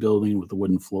the wooden building with the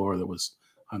wooden floor that was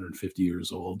 150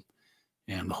 years old.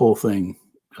 And the whole thing,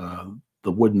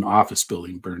 the wooden office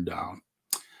building, burned down.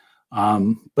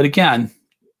 But again,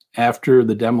 after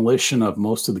the demolition of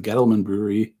most of the Gettleman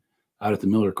Brewery out at the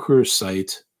Miller Coors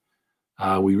site,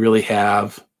 we really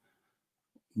have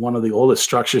one of the oldest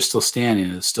structures still standing.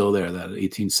 Is still there. That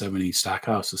 1870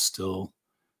 stockhouse is still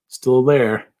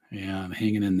there and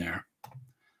hanging in there.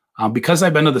 Because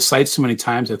I've been to the site so many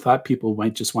times, I thought people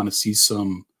might just want to see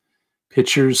some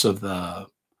pictures of the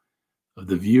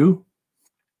view.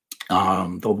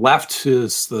 The left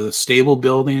is the stable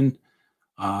building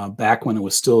back when it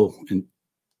was still in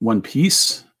one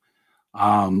piece.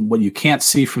 What you can't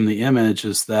see from the image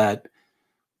is that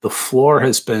the floor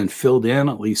has been filled in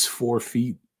at least 4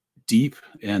 feet deep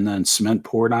and then cement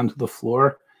poured onto the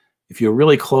floor. If you're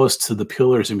really close to the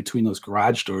pillars in between those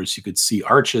garage doors, you could see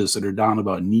arches that are down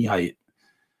about knee height.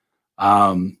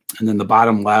 And then the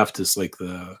bottom left is like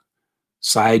the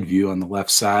side view on the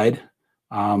left side.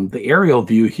 The aerial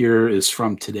view here is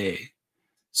from today.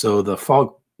 So the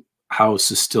Falk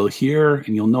house is still here,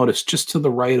 and you'll notice just to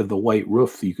the right of the white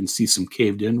roof, you can see some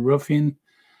caved in roofing.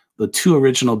 The 2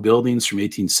 original buildings from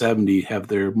 1870 have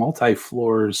their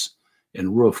multi-floors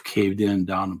and roof caved in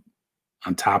down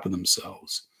on top of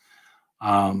themselves.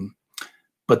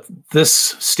 But this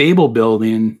stable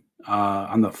building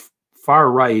on the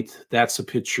far right, that's a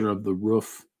picture of the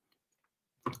roof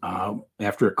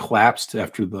after it collapsed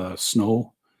after the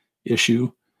snow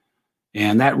issue.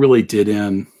 And that really did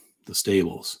in the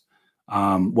stables.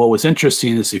 What was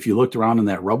interesting is if you looked around in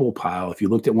that rubble pile, if you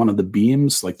looked at one of the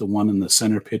beams, like the one in the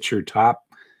center picture top,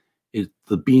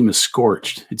 the beam is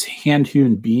scorched. It's a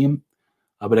hand-hewn beam,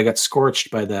 but it got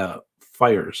scorched by the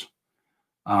fires.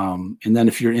 And then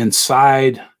if you're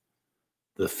inside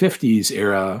the 50s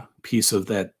era piece of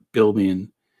that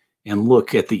building and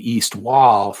look at the east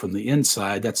wall from the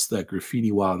inside, that's the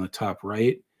graffiti wall on the top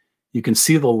right, you can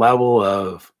see the level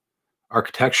of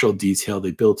architectural detail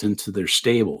they built into their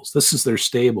stables. This is their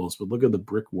stables, but look at the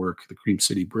brickwork, the Cream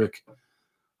City brick,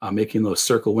 making those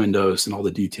circle windows and all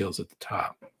the details at the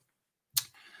top.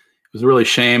 It was a really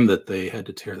shame that they had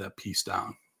to tear that piece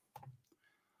down.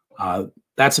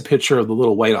 That's a picture of the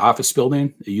little white office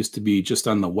building. It used to be just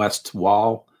on the west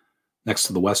wall, next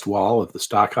to the west wall of the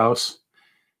stockhouse.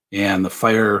 And the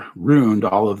fire ruined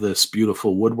all of this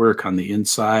beautiful woodwork on the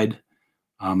inside.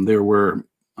 There were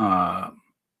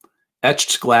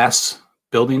etched glass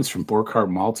buildings from Burkhart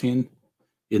Malting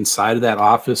inside of that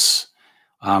office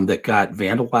that got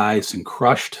vandalized and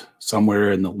crushed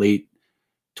somewhere in the late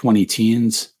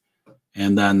 20-teens.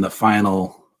 And then the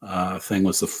final thing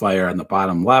was the fire on the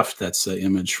bottom left. That's the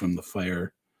image from the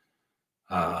fire,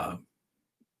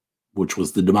 which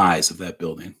was the demise of that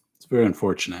building. It's very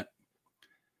unfortunate.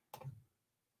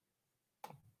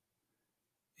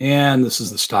 And this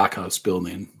is the stockhouse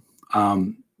building.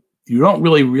 You don't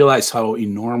really realize how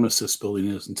enormous this building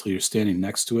is until you're standing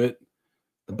next to it.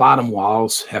 The bottom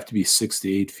walls have to be 6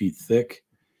 to 8 feet thick.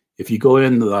 If you go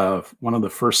in one of the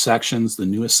first sections, the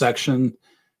newest section,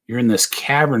 you're in this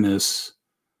cavernous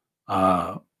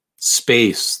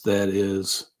space that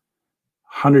is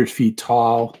 100 feet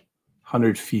tall,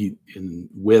 100 feet in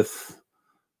width,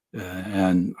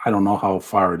 and I don't know how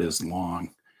far it is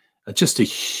long. Just a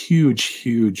huge,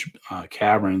 huge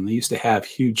cavern. They used to have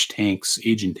huge tanks,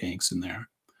 aging tanks in there.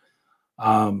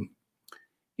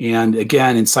 And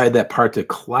again, inside that part that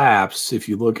collapsed, if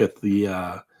you look at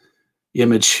the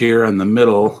image here in the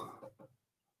middle,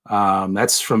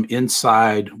 that's from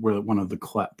inside where one of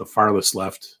the farthest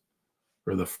left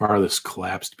or the farthest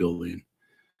collapsed building.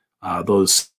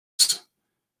 Those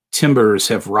timbers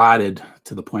have rotted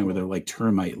to the point where they're like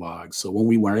termite logs. So when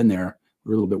we were in there, we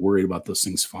were a little bit worried about those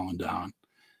things falling down.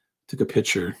 Took a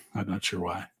picture. I'm not sure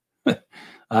why.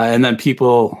 And then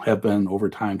people have been over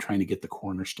time trying to get the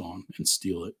cornerstone and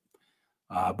steal it.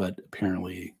 But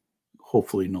apparently,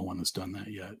 hopefully no one has done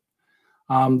that yet.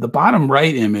 The bottom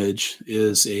right image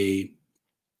is a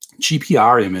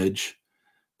GPR image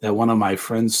that one of my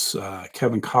friends,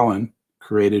 Kevin Cullen,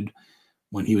 created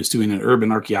when he was doing an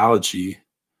urban archaeology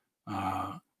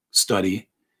study.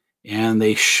 And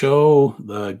they show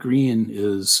the green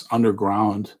is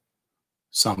underground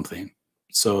something.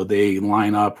 So they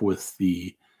line up with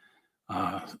the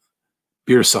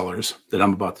beer cellars that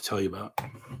I'm about to tell you about.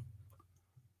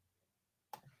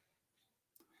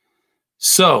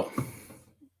 So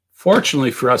fortunately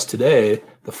for us today,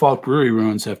 the Falk Brewery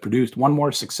ruins have produced one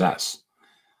more success.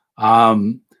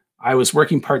 I was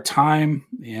working part-time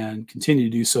and continue to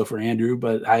do so for Andrew,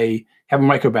 but I have a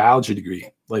microbiology degree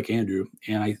like Andrew.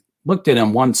 And I looked at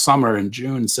him one summer in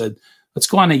June and said, let's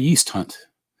go on a yeast hunt.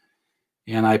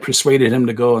 And I persuaded him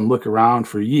to go and look around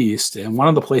for yeast. And one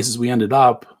of the places we ended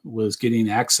up was getting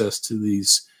access to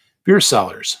these beer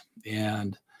cellars.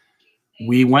 And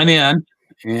we went in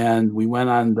and we went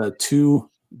on the two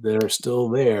that are still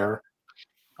there.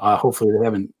 Hopefully they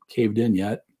haven't caved in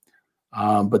yet.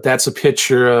 But that's a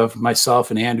picture of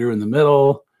myself and Andrew in the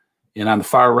middle. And on the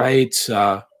far right,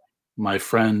 my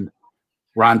friend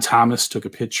Ron Thomas took a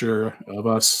picture of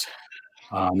us.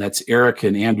 That's Eric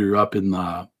and Andrew up in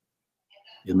the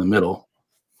middle.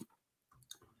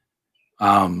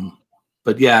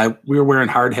 But yeah, we were wearing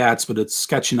hard hats, but it's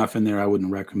sketchy enough in there. I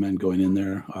wouldn't recommend going in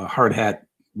there. A hard hat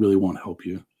really won't help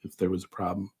you if there was a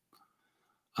problem.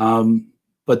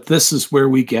 But this is where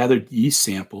we gathered yeast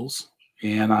samples,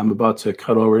 and I'm about to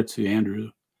cut over to Andrew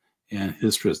and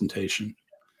his presentation.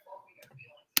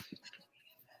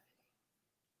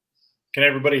 Can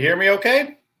everybody hear me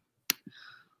okay?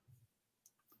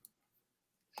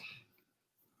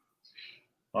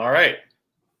 All right.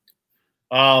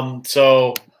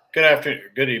 So good afternoon,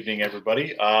 good evening,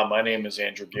 everybody. My name is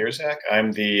Andrew Gierzack.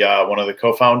 I'm the one of the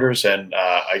co-founders and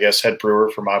I guess head brewer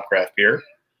for Mobcraft Beer.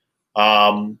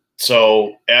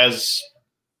 So as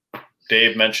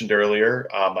Dave mentioned earlier,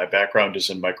 my background is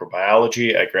in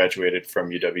microbiology. I graduated from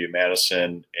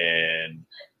UW-Madison in,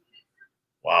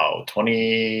 wow,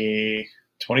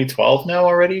 2012 now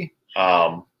already,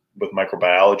 with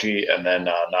microbiology. And then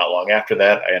not long after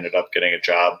that, I ended up getting a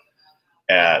job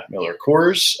at Miller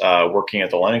Coors, working at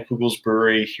the Leinenkugel's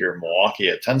Brewery here in Milwaukee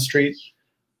at 10th Street.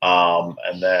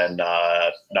 And then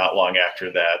not long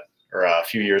after that, or a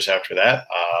few years after that,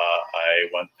 I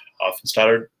went off and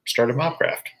started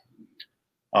Mobcraft.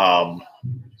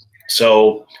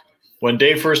 So when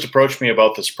Dave first approached me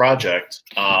about this project,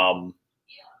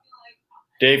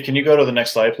 Dave, can you go to the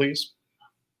next slide, please?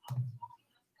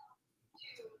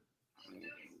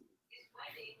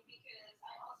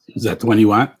 Is that the one you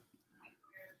want?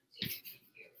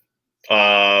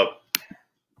 Can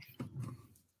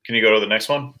you go to the next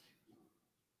one?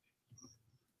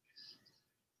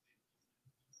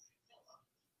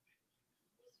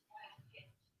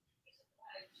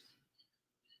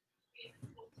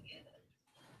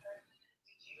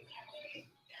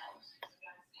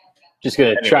 Just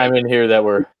going to chime in here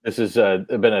that this has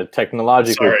been a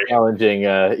technologically challenging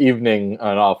evening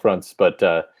on all fronts, but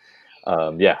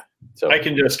yeah. So I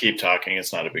can just keep talking.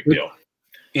 It's not a big deal.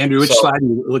 Andrew, which slide are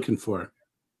you looking for?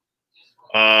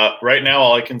 Right now,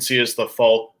 all I can see is the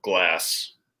Falk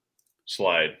glass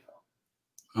slide.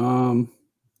 Oh,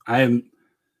 hang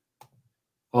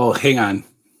on.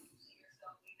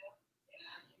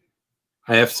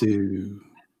 I have to.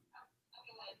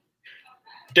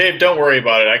 Dave, don't worry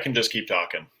about it. I can just keep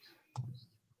talking.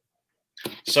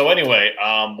 So anyway,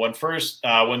 when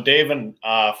Dave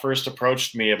first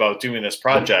approached me about doing this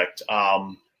project,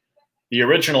 the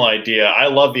original idea, I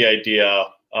love the idea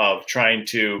of trying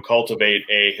to cultivate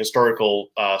a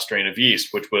historical strain of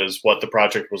yeast, which was what the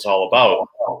project was all about.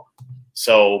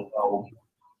 So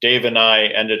Dave and I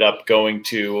ended up going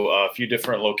to a few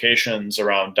different locations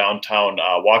around downtown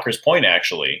Walker's Point,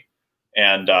 actually.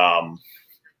 And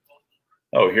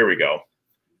oh, here we go.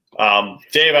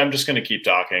 Dave, I'm just going to keep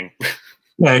talking.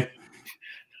 Okay.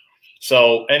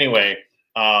 So anyway,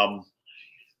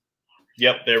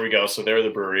 yep, there we go. So there are the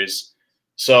breweries.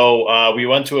 So we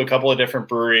went to a couple of different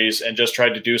breweries and just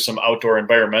tried to do some outdoor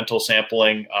environmental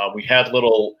sampling. We had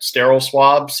little sterile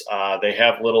swabs. They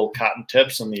have little cotton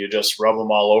tips, and you just rub them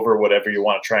all over whatever you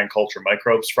want to try and culture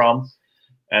microbes from.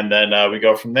 And then we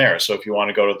go from there. So if you want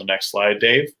to go to the next slide,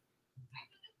 Dave.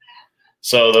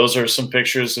 So those are some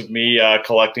pictures of me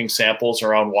collecting samples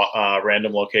around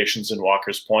random locations in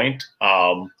Walker's Point.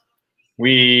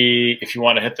 If you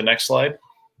want to hit the next slide.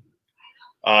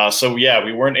 So yeah,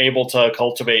 we weren't able to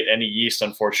cultivate any yeast,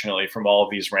 unfortunately, from all of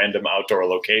these random outdoor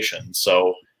locations.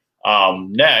 So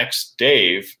next,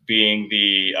 Dave, being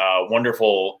the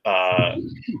wonderful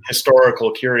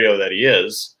historical curio that he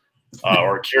is,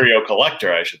 or curio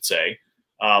collector, I should say,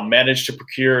 managed to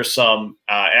procure some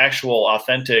actual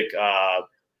authentic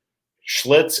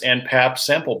Schlitz and Pabst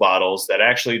sample bottles that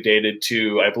actually dated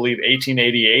to, I believe,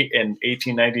 1888 and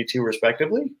 1892,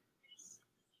 respectively.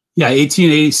 Yeah,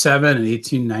 1887 and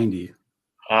 1890.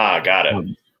 Ah, got it.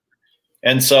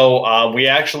 And so we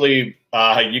actually,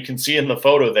 you can see in the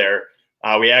photo there,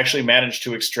 we actually managed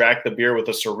to extract the beer with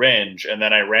a syringe, and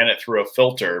then I ran it through a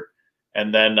filter.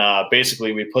 And then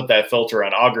basically we put that filter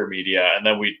on agar media, and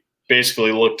then we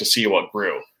basically looked to see what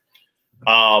grew.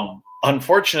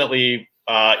 Unfortunately,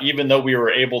 even though we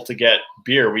were able to get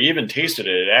beer, we even tasted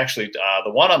it. It actually,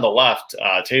 the one on the left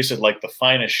tasted like the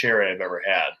finest sherry I've ever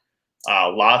had.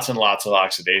 Lots and lots of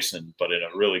oxidation, but in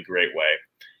a really great way.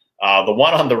 The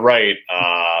one on the right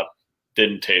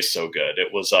didn't taste so good.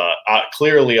 It was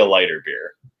clearly a lighter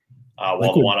beer,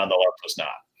 while the one on the left was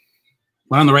not.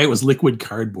 One on the right was liquid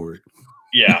cardboard.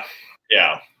 Yeah,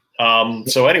 yeah.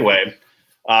 So anyway,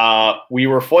 we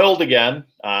were foiled again.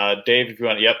 Dave, if you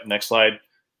want, yep, next slide.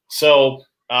 So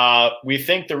we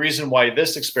think the reason why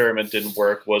this experiment didn't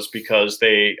work was because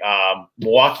they,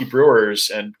 Milwaukee brewers,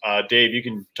 and Dave, you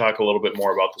can talk a little bit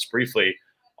more about this briefly,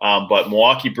 but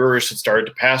Milwaukee brewers had started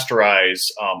to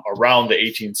pasteurize around the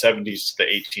 1870s to the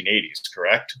 1880s,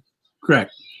 correct?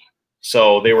 Correct.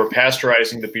 So they were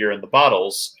pasteurizing the beer in the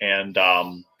bottles, and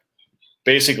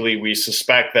basically we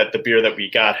suspect that the beer that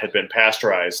we got had been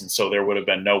pasteurized, and so there would have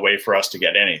been no way for us to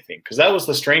get anything. Because that was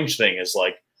the strange thing, is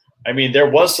like, I mean, there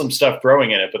was some stuff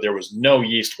growing in it, but there was no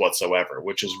yeast whatsoever,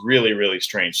 which is really, really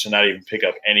strange to not even pick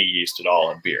up any yeast at all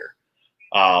in beer.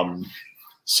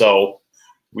 So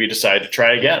we decided to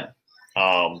try again.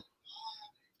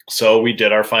 So we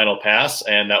did our final pass,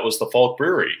 and that was the Falk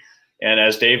Brewery. And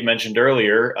as Dave mentioned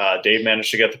earlier, Dave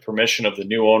managed to get the permission of the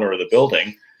new owner of the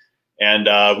building, and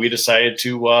we decided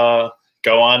to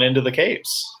go on into the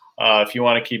caves. If you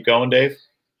want to keep going, Dave.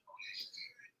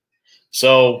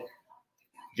 So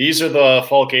these are the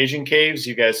Falk Asian caves.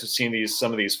 You guys have seen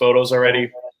some of these photos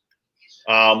already.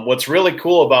 What's really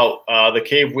cool about the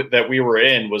cave that we were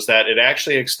in was that it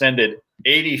actually extended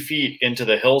 80 feet into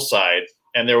the hillside,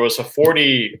 and there was a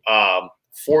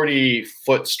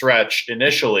 40-foot stretch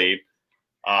initially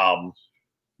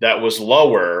that was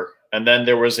lower, and then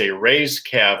there was a raised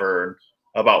cavern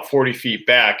about 40 feet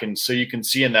back. And so you can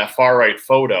see in that far right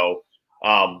photo,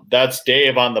 that's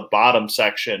Dave on the bottom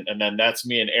section, and then that's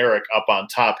me and Eric up on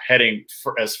top, heading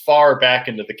as far back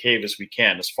into the cave as we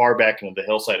can, as far back into the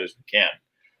hillside as we can.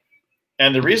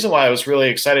 And the reason why I was really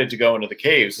excited to go into the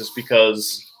caves is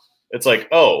because it's like,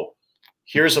 oh,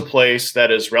 here's a place that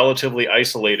is relatively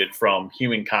isolated from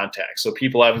human contact. So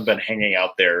people haven't been hanging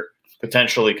out there,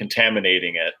 potentially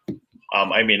contaminating it.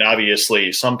 I mean,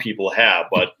 obviously some people have,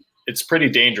 but it's pretty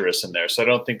dangerous in there. So I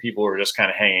don't think people were just kind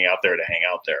of hanging out there to hang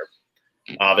out there.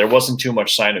 There wasn't too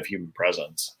much sign of human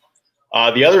presence.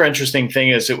 The other interesting thing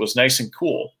is it was nice and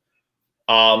cool.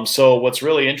 So what's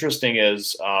really interesting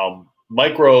is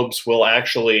microbes will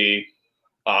actually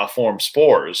form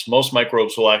spores. Most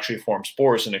microbes will actually form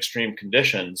spores in extreme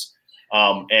conditions,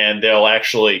 and they'll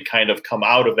actually kind of come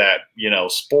out of that,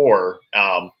 spore,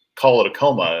 call it a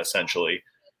coma, essentially,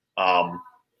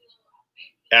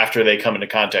 after they come into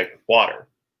contact with water.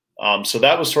 So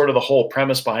that was sort of the whole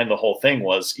premise behind the whole thing,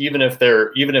 was even if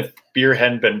beer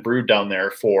hadn't been brewed down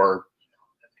there for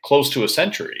close to a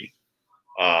century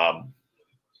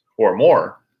or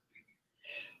more,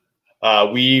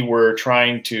 we were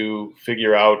trying to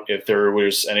figure out if there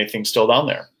was anything still down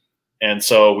there. And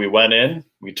so we went in,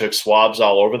 we took swabs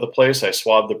all over the place. I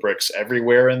swabbed the bricks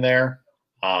everywhere in there.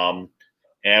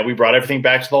 And we brought everything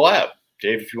back to the lab.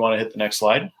 Dave, if you want to hit the next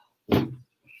slide.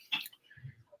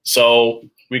 So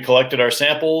we collected our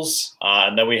samples,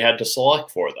 and then we had to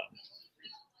select for them.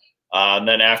 And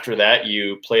then after that,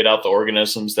 you played out the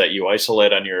organisms that you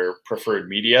isolate on your preferred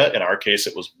media. In our case,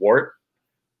 it was wort.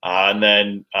 And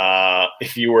then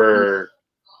if you were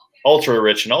ultra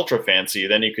rich and ultra fancy,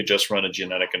 then you could just run a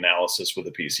genetic analysis with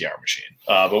a PCR machine.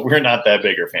 But we're not that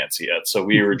big or fancy yet, so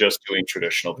we were just doing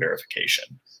traditional verification.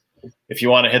 If you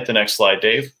want to hit the next slide,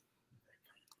 Dave.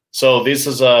 So this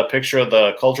is a picture of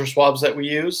the culture swabs that we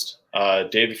used.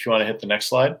 Dave, if you want to hit the next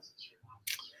slide.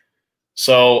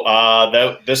 So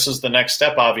this is the next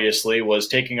step, obviously, was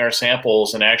taking our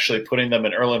samples and actually putting them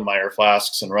in Erlenmeyer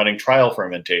flasks and running trial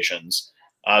fermentations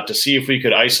to see if we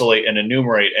could isolate and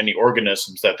enumerate any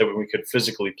organisms that we could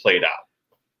physically plate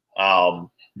out.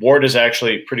 Wort is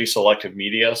actually pretty selective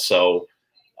media, so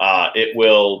it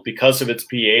will, because of its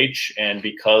pH and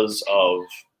because of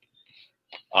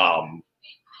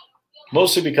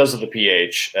mostly because of the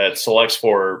pH, it selects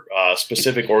for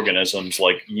specific organisms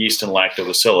like yeast and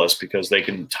lactobacillus, because they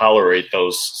can tolerate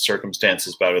those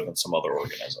circumstances better than some other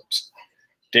organisms.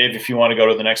 Dave, if you want to go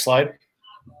to the next slide.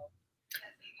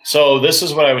 So this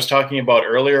is what I was talking about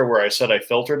earlier where I said I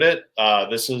filtered it.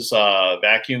 This is a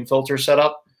vacuum filter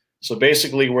setup. So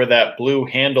basically where that blue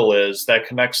handle is, that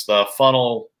connects the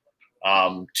funnel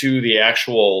to the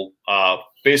actual,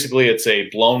 basically it's a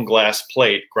blown glass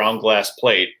plate, ground glass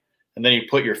plate, and then you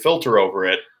put your filter over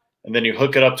it, and then you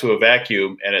hook it up to a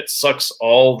vacuum, and it sucks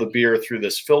all the beer through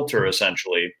this filter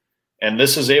essentially. And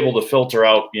this is able to filter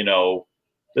out, you know,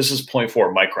 this is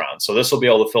 0.4 microns. So this will be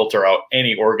able to filter out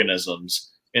any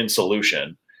organisms in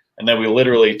solution. And then we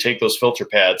literally take those filter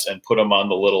pads and put them on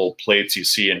the little plates you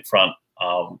see in front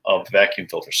of the vacuum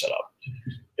filter setup.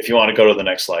 If you want to go to the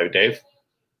next slide, Dave.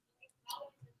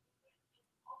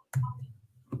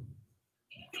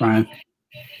 Fine.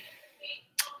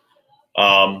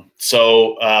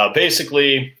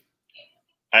 Basically,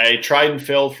 I tried and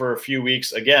failed for a few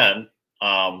weeks again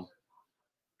to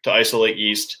isolate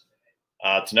yeast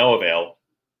to no avail.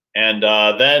 And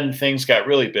then things got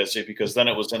really busy because then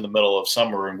it was in the middle of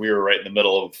summer and we were right in the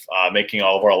middle of making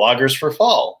all of our lagers for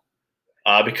fall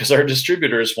because our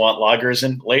distributors want lagers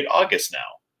in late August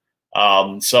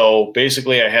now. So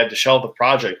basically I had to shelve the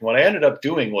project. What I ended up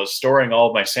doing was storing all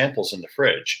of my samples in the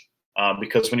fridge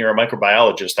because when you're a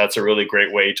microbiologist, that's a really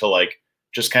great way to like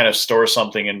just kind of store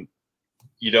something and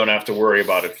you don't have to worry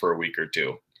about it for a week or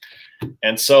two.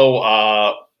 And so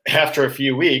after a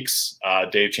few weeks,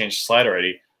 Dave changed the slide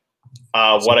already.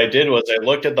 What I did was I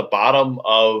looked at the bottom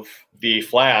of the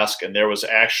flask and there was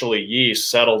actually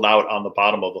yeast settled out on the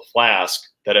bottom of the flask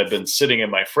that had been sitting in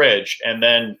my fridge. And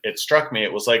then it struck me,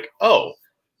 it was like, oh,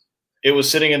 it was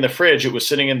sitting in the fridge. It was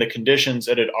sitting in the conditions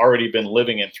it had already been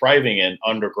living and thriving in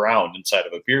underground inside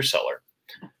of a beer cellar.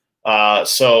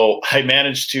 So I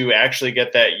managed to actually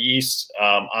get that yeast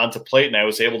onto plate and I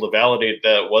was able to validate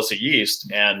that it was a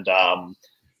yeast. And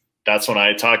that's when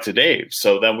I talked to Dave.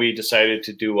 So then we decided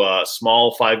to do a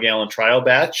small 5-gallon trial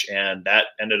batch, and that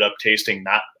ended up tasting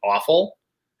not awful.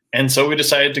 And so we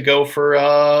decided to go for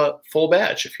a full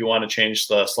batch. If you want to change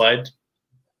the slide.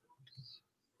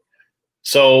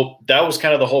 So that was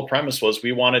kind of the whole premise, was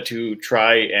we wanted to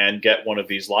try and get one of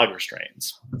these lager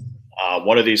strains,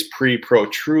 one of these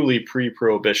truly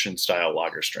pre-prohibition style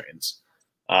lager strains.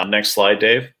 Next slide,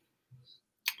 Dave.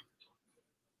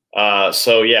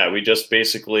 So yeah, we just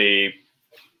basically,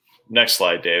 next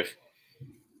slide, Dave.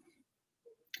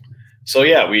 So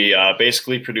yeah, we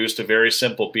basically produced a very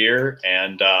simple beer,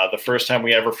 and the first time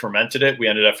we ever fermented it, we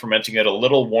ended up fermenting it a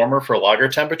little warmer for lager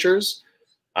temperatures.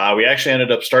 We actually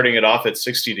ended up starting it off at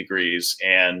 60 degrees,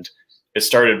 and it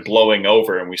started blowing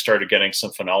over, and we started getting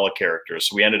some phenolic characters.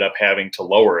 So we ended up having to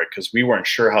lower it because we weren't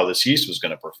sure how this yeast was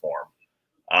going to perform,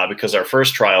 because our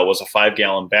first trial was a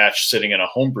 5-gallon batch sitting in a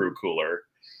homebrew cooler,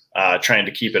 trying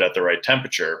to keep it at the right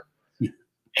temperature.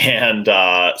 And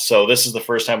so this is the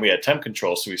first time we had temp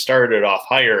control. So we started it off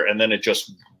higher and then it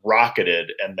just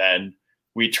rocketed. And then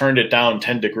we turned it down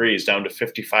 10 degrees down to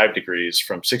 55 degrees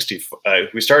from 60.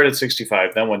 We started at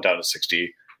 65, then went down to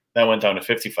 60, then went down to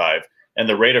 55. And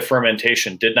the rate of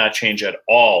fermentation did not change at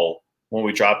all when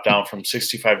we dropped down from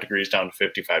 65 degrees down to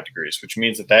 55 degrees, which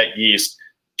means that that yeast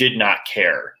did not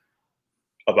care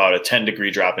about a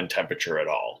 10-degree drop in temperature at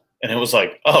all. And it was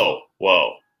like, oh,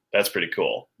 whoa, that's pretty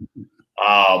cool.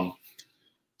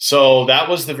 So that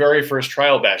was the very first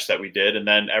trial batch that we did. And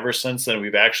then ever since then,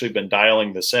 we've actually been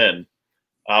dialing this in.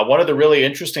 One of the really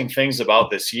interesting things about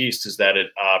this yeast is that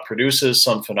it produces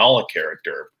some phenolic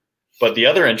character. But the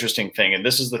other interesting thing, and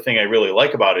this is the thing I really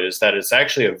like about it, is that it's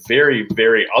actually a very,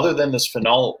 very, other than this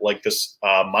phenol, like this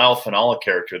mild phenolic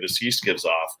character this yeast gives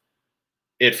off,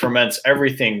 it ferments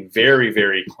everything very,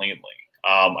 very cleanly.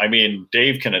 I mean,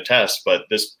 Dave can attest, but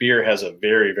this beer has a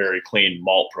very, very clean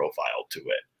malt profile to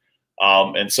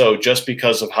it. And so just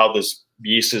because of how this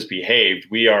yeast has behaved,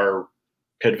 we are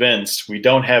convinced, we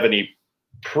don't have any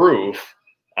proof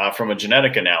from a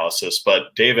genetic analysis,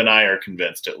 but Dave and I are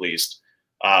convinced, at least,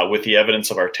 with the evidence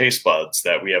of our taste buds,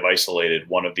 that we have isolated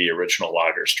one of the original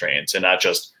lager strains and not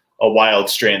just a wild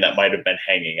strain that might have been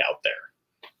hanging out there.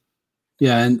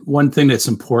 Yeah, and one thing that's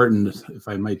important, if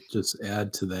I might just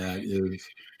add to that, is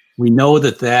we know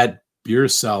that that beer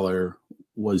cellar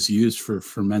was used for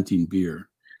fermenting beer.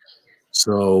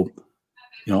 So,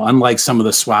 you know, unlike some of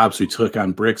the swabs we took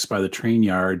on bricks by the train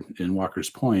yard in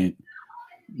Walker's Point,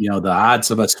 you know, the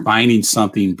odds of us finding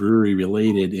something brewery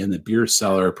related in the beer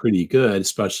cellar are pretty good,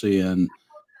 especially in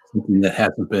something that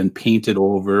hasn't been painted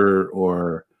over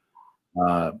or,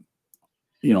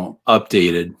 you know,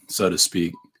 updated, so to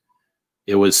speak.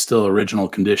 It was still original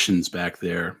conditions back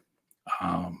there.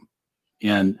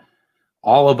 And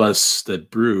all of us that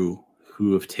brew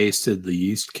who have tasted the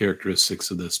yeast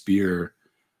characteristics of this beer,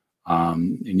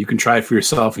 and you can try it for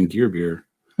yourself in Gier Bier,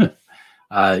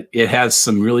 it has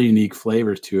some really unique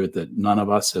flavors to it that none of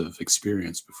us have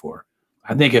experienced before.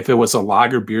 I think if it was a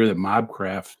lager beer that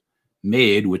Mobcraft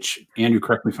made, which, Andrew,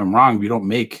 correct me if I'm wrong, we don't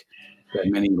make that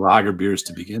many lager beers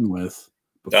to begin with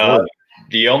before.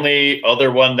 The only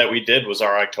other one that we did was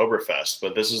our Oktoberfest,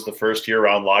 but this is the first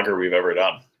year-round lager we've ever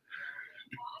done.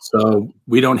 So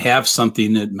we don't have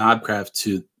something at Mobcraft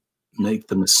to make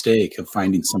the mistake of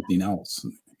finding something else.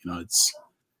 You know, it's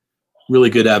really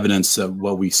good evidence of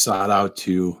what we sought out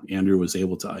to. Andrew was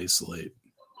able to isolate.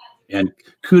 And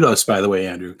kudos, by the way,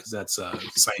 Andrew, because that's a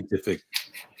scientific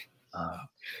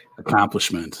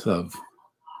accomplishment of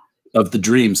the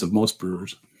dreams of most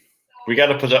brewers. We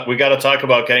got to talk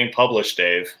about getting published,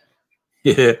 Dave.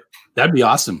 Yeah, that'd be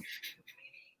awesome. Do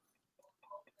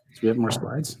we have more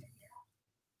slides?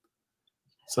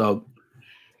 So,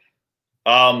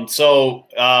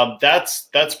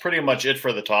 that's pretty much it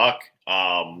for the talk.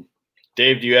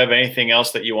 Dave, do you have anything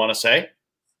else that you want to say?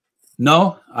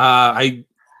 No, I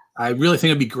really think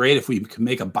it'd be great if we could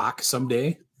make a bock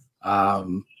someday.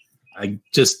 I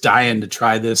just dying to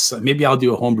try this. Maybe I'll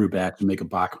do a homebrew batch and make a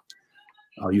bock.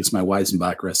 I'll use my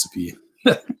Weizenbach recipe.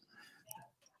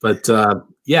 But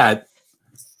yeah,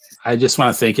 I just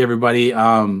want to thank everybody.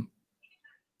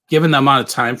 Given the amount of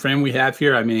time frame we have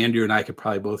here, I mean, Andrew and I could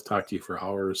probably both talk to you for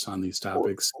hours on these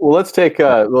topics. Well, let's take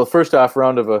well, first off,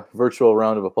 virtual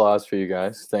round of applause for you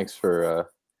guys. Thanks for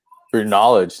your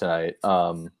knowledge tonight.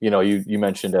 You know, you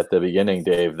mentioned at the beginning,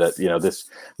 Dave, that this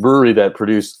brewery that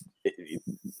produced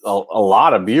a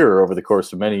lot of beer over the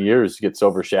course of many years gets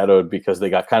overshadowed because they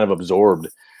got kind of absorbed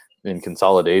in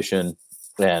consolidation,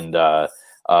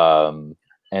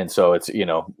 and so it's,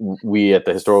 we at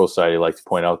the Historical Society like to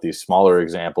point out these smaller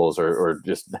examples, or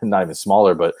just not even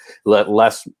smaller, but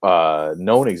less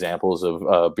known examples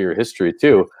of beer history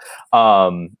too.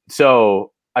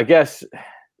 So I guess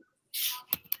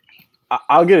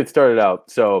I'll get it started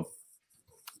out. So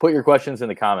put your questions in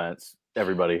the comments,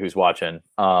 everybody who's watching,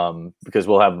 because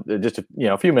we'll have just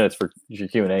a few minutes for your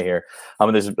Q&A here.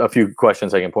 And there's a few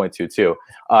questions I can point to too.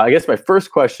 I guess my first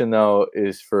question though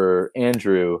is for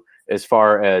Andrew as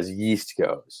far as yeast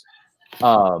goes.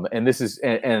 And this is,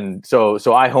 and so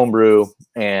I homebrew,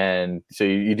 and so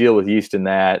you deal with yeast in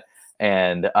that,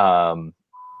 and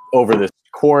over this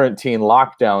quarantine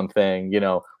lockdown thing,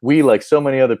 we, like so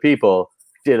many other people,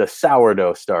 did a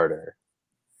sourdough starter.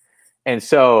 And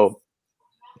so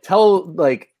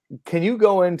can you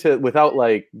go into, without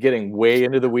getting way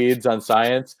into the weeds on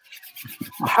science,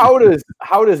 how do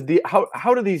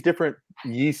these different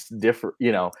yeasts differ?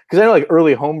 Because I know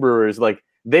early homebrewers,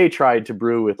 they tried to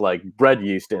brew with bread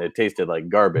yeast and it tasted like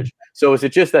garbage. So is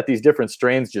it just that these different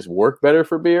strains just work better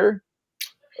for beer,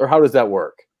 or how does that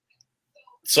work?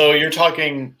 So you're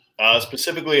talking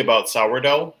specifically about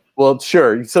sourdough? Well,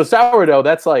 sure. So sourdough,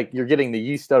 that's you're getting the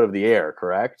yeast out of the air,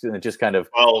 correct? And it just kind of,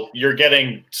 well, you're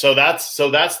getting, so that's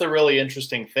the really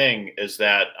interesting thing, is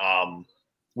that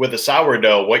with a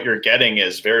sourdough, what you're getting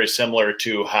is very similar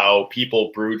to how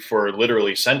people brewed for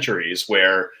literally centuries,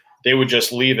 where they would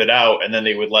just leave it out and then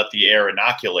they would let the air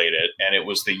inoculate it. And it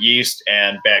was the yeast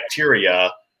and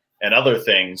bacteria and other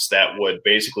things that would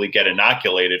basically get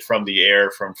inoculated from the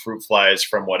air, from fruit flies,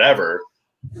 from whatever.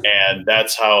 And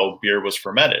that's how beer was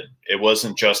fermented. It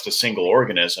wasn't just a single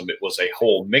organism. It was a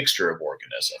whole mixture of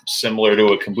organisms, similar to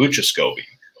a kombucha SCOBY.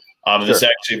 And it's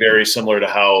actually very similar to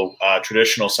how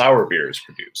traditional sour beer is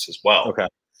produced as well. Okay.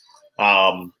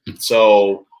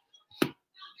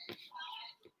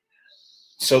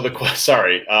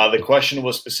 The question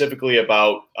was specifically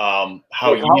about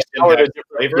how yeast impacts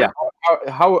flavor. Yeah.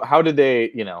 How did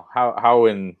they, how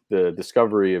in the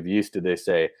discovery of yeast did they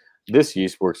say, this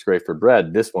yeast works great for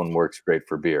bread, this one works great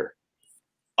for beer?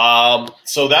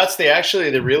 So that's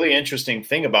the really interesting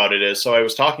thing about it is, so I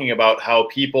was talking about how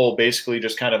people basically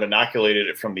just kind of inoculated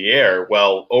it from the air.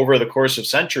 Well, over the course of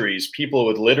centuries, people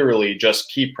would literally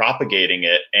just keep propagating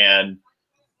it. And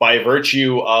by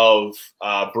virtue of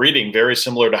breeding, very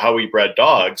similar to how we bred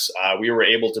dogs, we were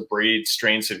able to breed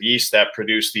strains of yeast that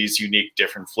produce these unique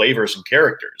different flavors and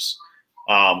characters.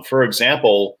 For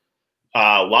example,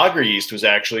 lager yeast was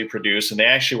actually produced, and they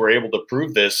actually were able to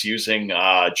prove this using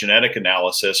genetic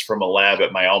analysis from a lab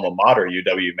at my alma mater,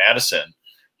 UW-Madison,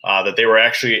 that they were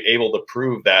actually able to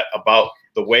prove that about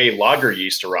the way lager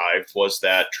yeast arrived was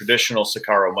that traditional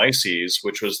Saccharomyces,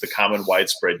 which was the common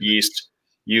widespread yeast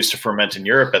used to ferment in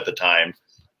Europe at the time,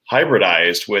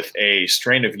 hybridized with a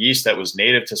strain of yeast that was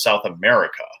native to South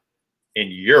America in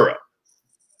Europe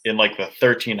in the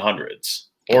 1300s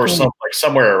or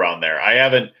somewhere around there.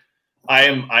 I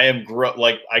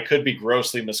could be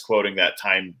grossly misquoting that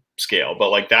time scale,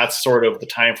 but that's sort of the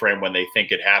time frame when they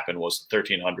think it happened, was the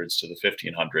 1300s to the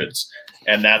 1500s,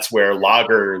 and that's where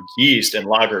lager yeast and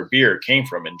lager beer came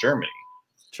from in Germany.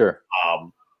 Sure.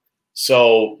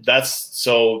 So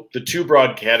the two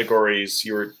broad categories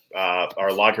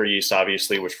are lager yeast,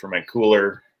 obviously, which ferment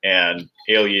cooler, and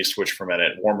ale yeast, which ferment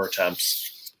at warmer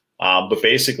temps. But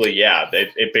basically, yeah,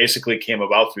 it basically came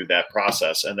about through that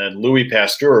process. And then Louis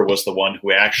Pasteur was the one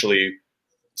who actually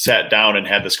sat down and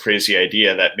had this crazy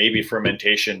idea that maybe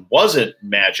fermentation wasn't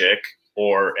magic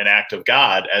or an act of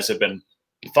God, as had been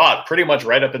thought pretty much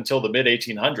right up until the mid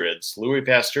 1800s. Louis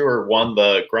Pasteur won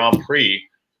the Grand Prix,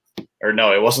 or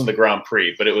no, it wasn't the Grand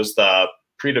Prix, but it was the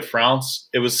Prix de France.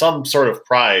 It was some sort of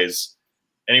prize,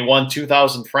 and he won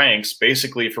 2,000 francs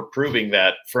basically for proving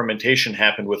that fermentation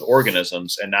happened with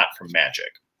organisms and not from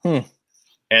magic.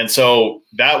 And so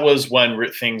that was when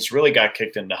things really got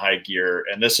kicked into high gear.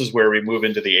 And this is where we move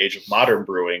into the age of modern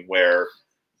brewing, where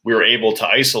we were able to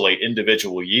isolate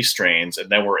individual yeast strains, and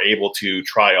then we're able to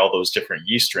try all those different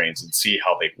yeast strains and see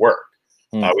how they work.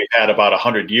 We've had about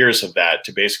 100 years of that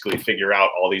to basically figure out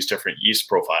all these different yeast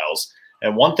profiles.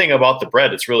 And one thing about the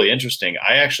bread, it's really interesting.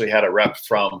 I actually had a rep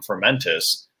from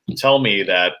Fermentis tell me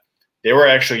that they were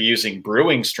actually using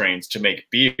brewing strains to make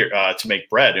beer, to make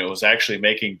bread. And it was actually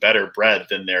making better bread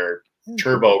than their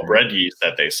turbo bread yeast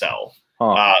that they sell.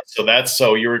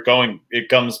 So you were going,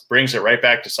 brings it right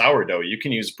back to sourdough. You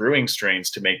can use brewing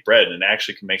strains to make bread, and it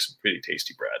actually can make some pretty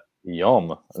tasty bread.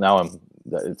 Yum. Now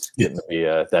it's getting to be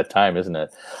that time, isn't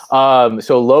it?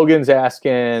 So Logan's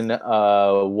asking,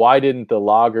 why didn't the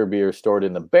lager beer stored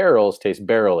in the barrels taste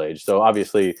barrel aged? So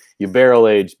obviously you barrel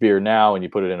age beer now and you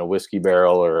put it in a whiskey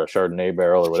barrel or a Chardonnay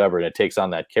barrel or whatever, and it takes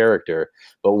on that character.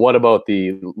 But what about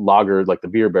the lager, like the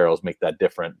beer barrels, make that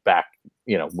different back,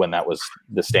 when that was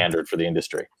the standard for the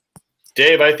industry?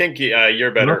 Dave, I think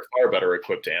you're far better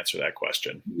equipped to answer that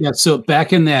question. Yeah. So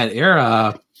back in that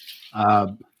era,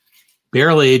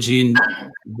 barrel aging,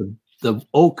 the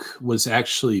oak was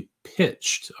actually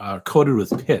pitched, coated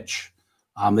with pitch.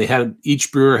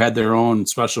 Each brewer had their own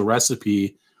special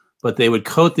recipe, but they would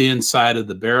coat the inside of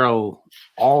the barrel,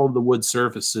 all of the wood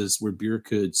surfaces where beer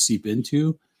could seep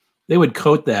into. They would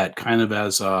coat that kind of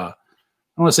as I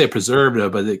don't want to say a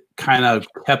preservative, but it kind of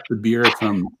kept the beer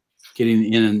from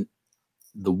getting in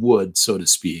the wood, so to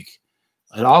speak.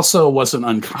 It also wasn't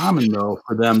uncommon, though,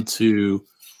 for them to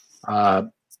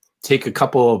take a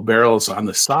couple of barrels on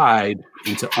the side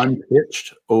into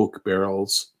unpitched oak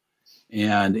barrels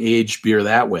and age beer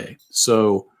that way.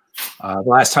 So the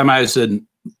last time I was in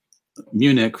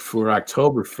Munich for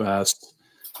Oktoberfest,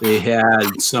 they had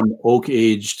some oak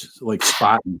aged like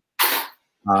Spaten,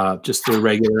 just the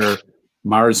regular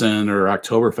Marzen or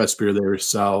Oktoberfest beer they would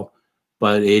sell,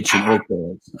 but aged in oak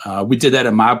barrels. We did that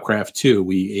at Mobcraft too.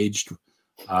 We aged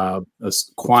a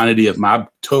quantity of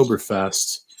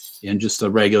Mobtoberfest in just a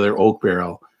regular oak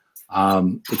barrel.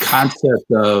 The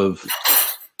concept of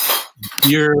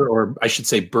beer, or I should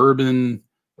say bourbon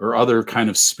or other kind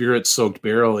of spirit-soaked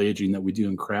barrel aging that we do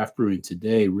in craft brewing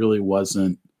today really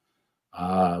wasn't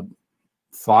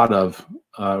thought of,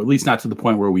 at least not to the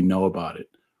point where we know about it.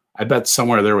 I bet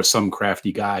somewhere there was some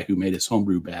crafty guy who made his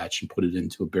homebrew batch and put it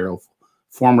into a barrel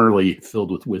formerly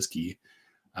filled with whiskey.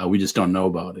 We just don't know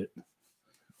about it.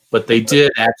 But they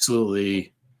did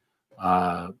absolutely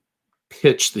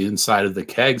pitch the inside of the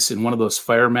kegs. In one of those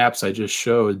fire maps I just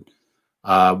showed,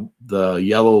 the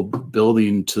yellow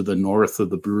building to the north of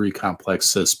the brewery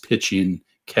complex says pitching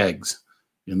kegs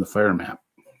in the fire map.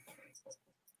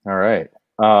 All right.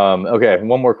 Okay,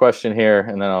 one more question here,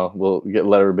 and then we'll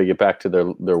let everybody get back to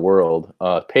their world.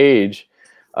 Paige,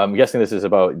 I'm guessing this is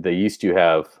about the yeast you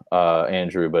have,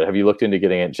 Andrew, but have you looked into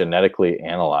getting it genetically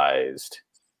analyzed?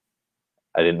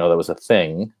 I didn't know that was a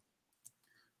thing.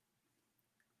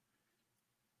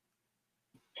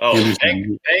 Oh,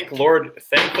 thank the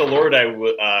Lord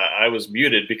I was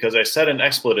muted, because I said an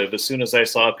expletive as soon as I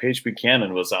saw Paige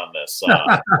Buchanan was on this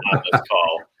call.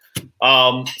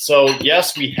 So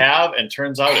yes, we have, and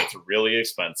turns out it's really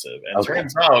expensive. And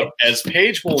turns out, as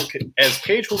Paige will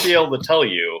be able to tell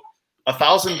you,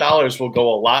 $1,000 will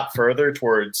go a lot further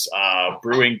towards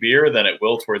brewing beer than it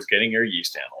will towards getting your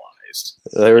yeast analyzed.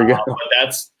 There we go.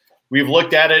 But we've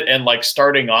looked at it, and like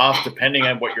starting off, depending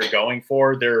on what you're going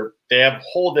for, they have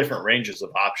whole different ranges of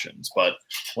options. But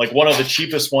like one of the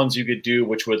cheapest ones you could do,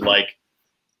 which would like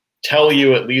tell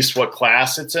you at least what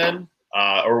class it's in,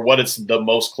 or what it's the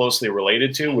most closely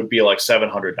related to, would be like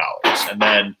 $700. And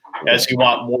then as you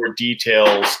want more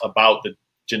details about the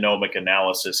genomic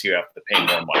analysis, you have to pay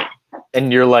more money.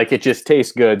 And you're like, it just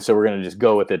tastes good, so we're going to just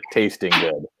go with it tasting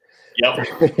good. Yep,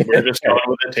 we're just going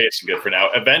with it tasting good for now.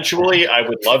 Eventually, I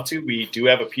would love to. We do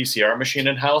have a PCR machine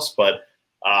in-house, but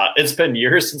It's been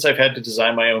years since I've had to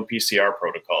design my own PCR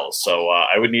protocols, so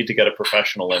I would need to get a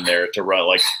professional in there to run,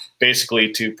 like,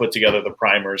 basically to put together the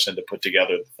primers and to put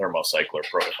together the thermocycler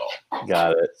protocol.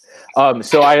 Got it.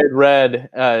 So I had read,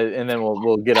 and then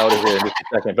we'll get out of here in just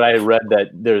a second, but I had read that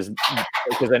there's,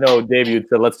 because I know, Dave, you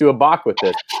said, let's do a Bach with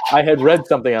this. I had read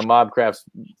something on Mobcraft's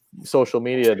social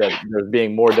media that there's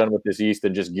being more done with this yeast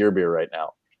than just Gier Bier right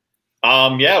now.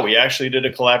 Yeah, we actually did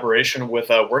a collaboration with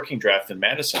Working Draft in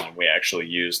Madison, and we actually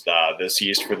used this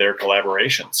yeast for their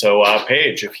collaboration. So,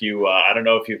 Paige, if you, I don't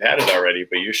know if you've had it already,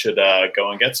 but you should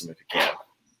go and get some if you can.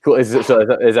 Cool. Is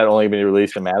that only been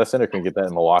released in Madison, or can you get that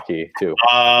in Milwaukee too?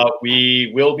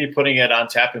 We will be putting it on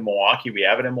tap in Milwaukee. We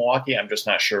have it in Milwaukee. I'm just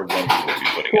not sure when we will be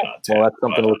putting it on tap. Well, that's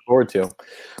something to look forward to.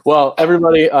 Well,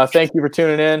 everybody, thank you for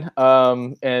tuning in.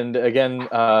 And again,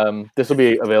 this will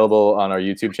be available on our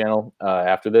YouTube channel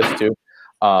after this too.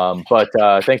 But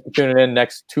thanks for tuning in.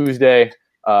 Next Tuesday,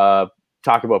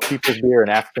 talk about people's beer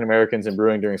and African Americans in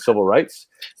brewing during civil rights.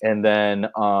 And then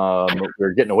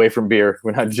we're getting away from beer.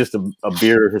 We're not just a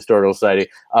beer historical society.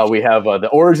 We have the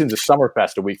origins of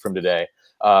Summerfest a week from today,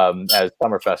 as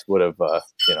Summerfest would have,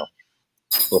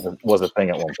 was a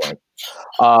thing at one point.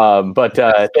 But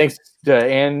thanks to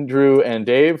Andrew and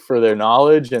Dave for their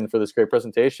knowledge and for this great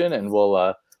presentation. And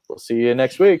we'll see you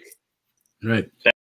next week. Right.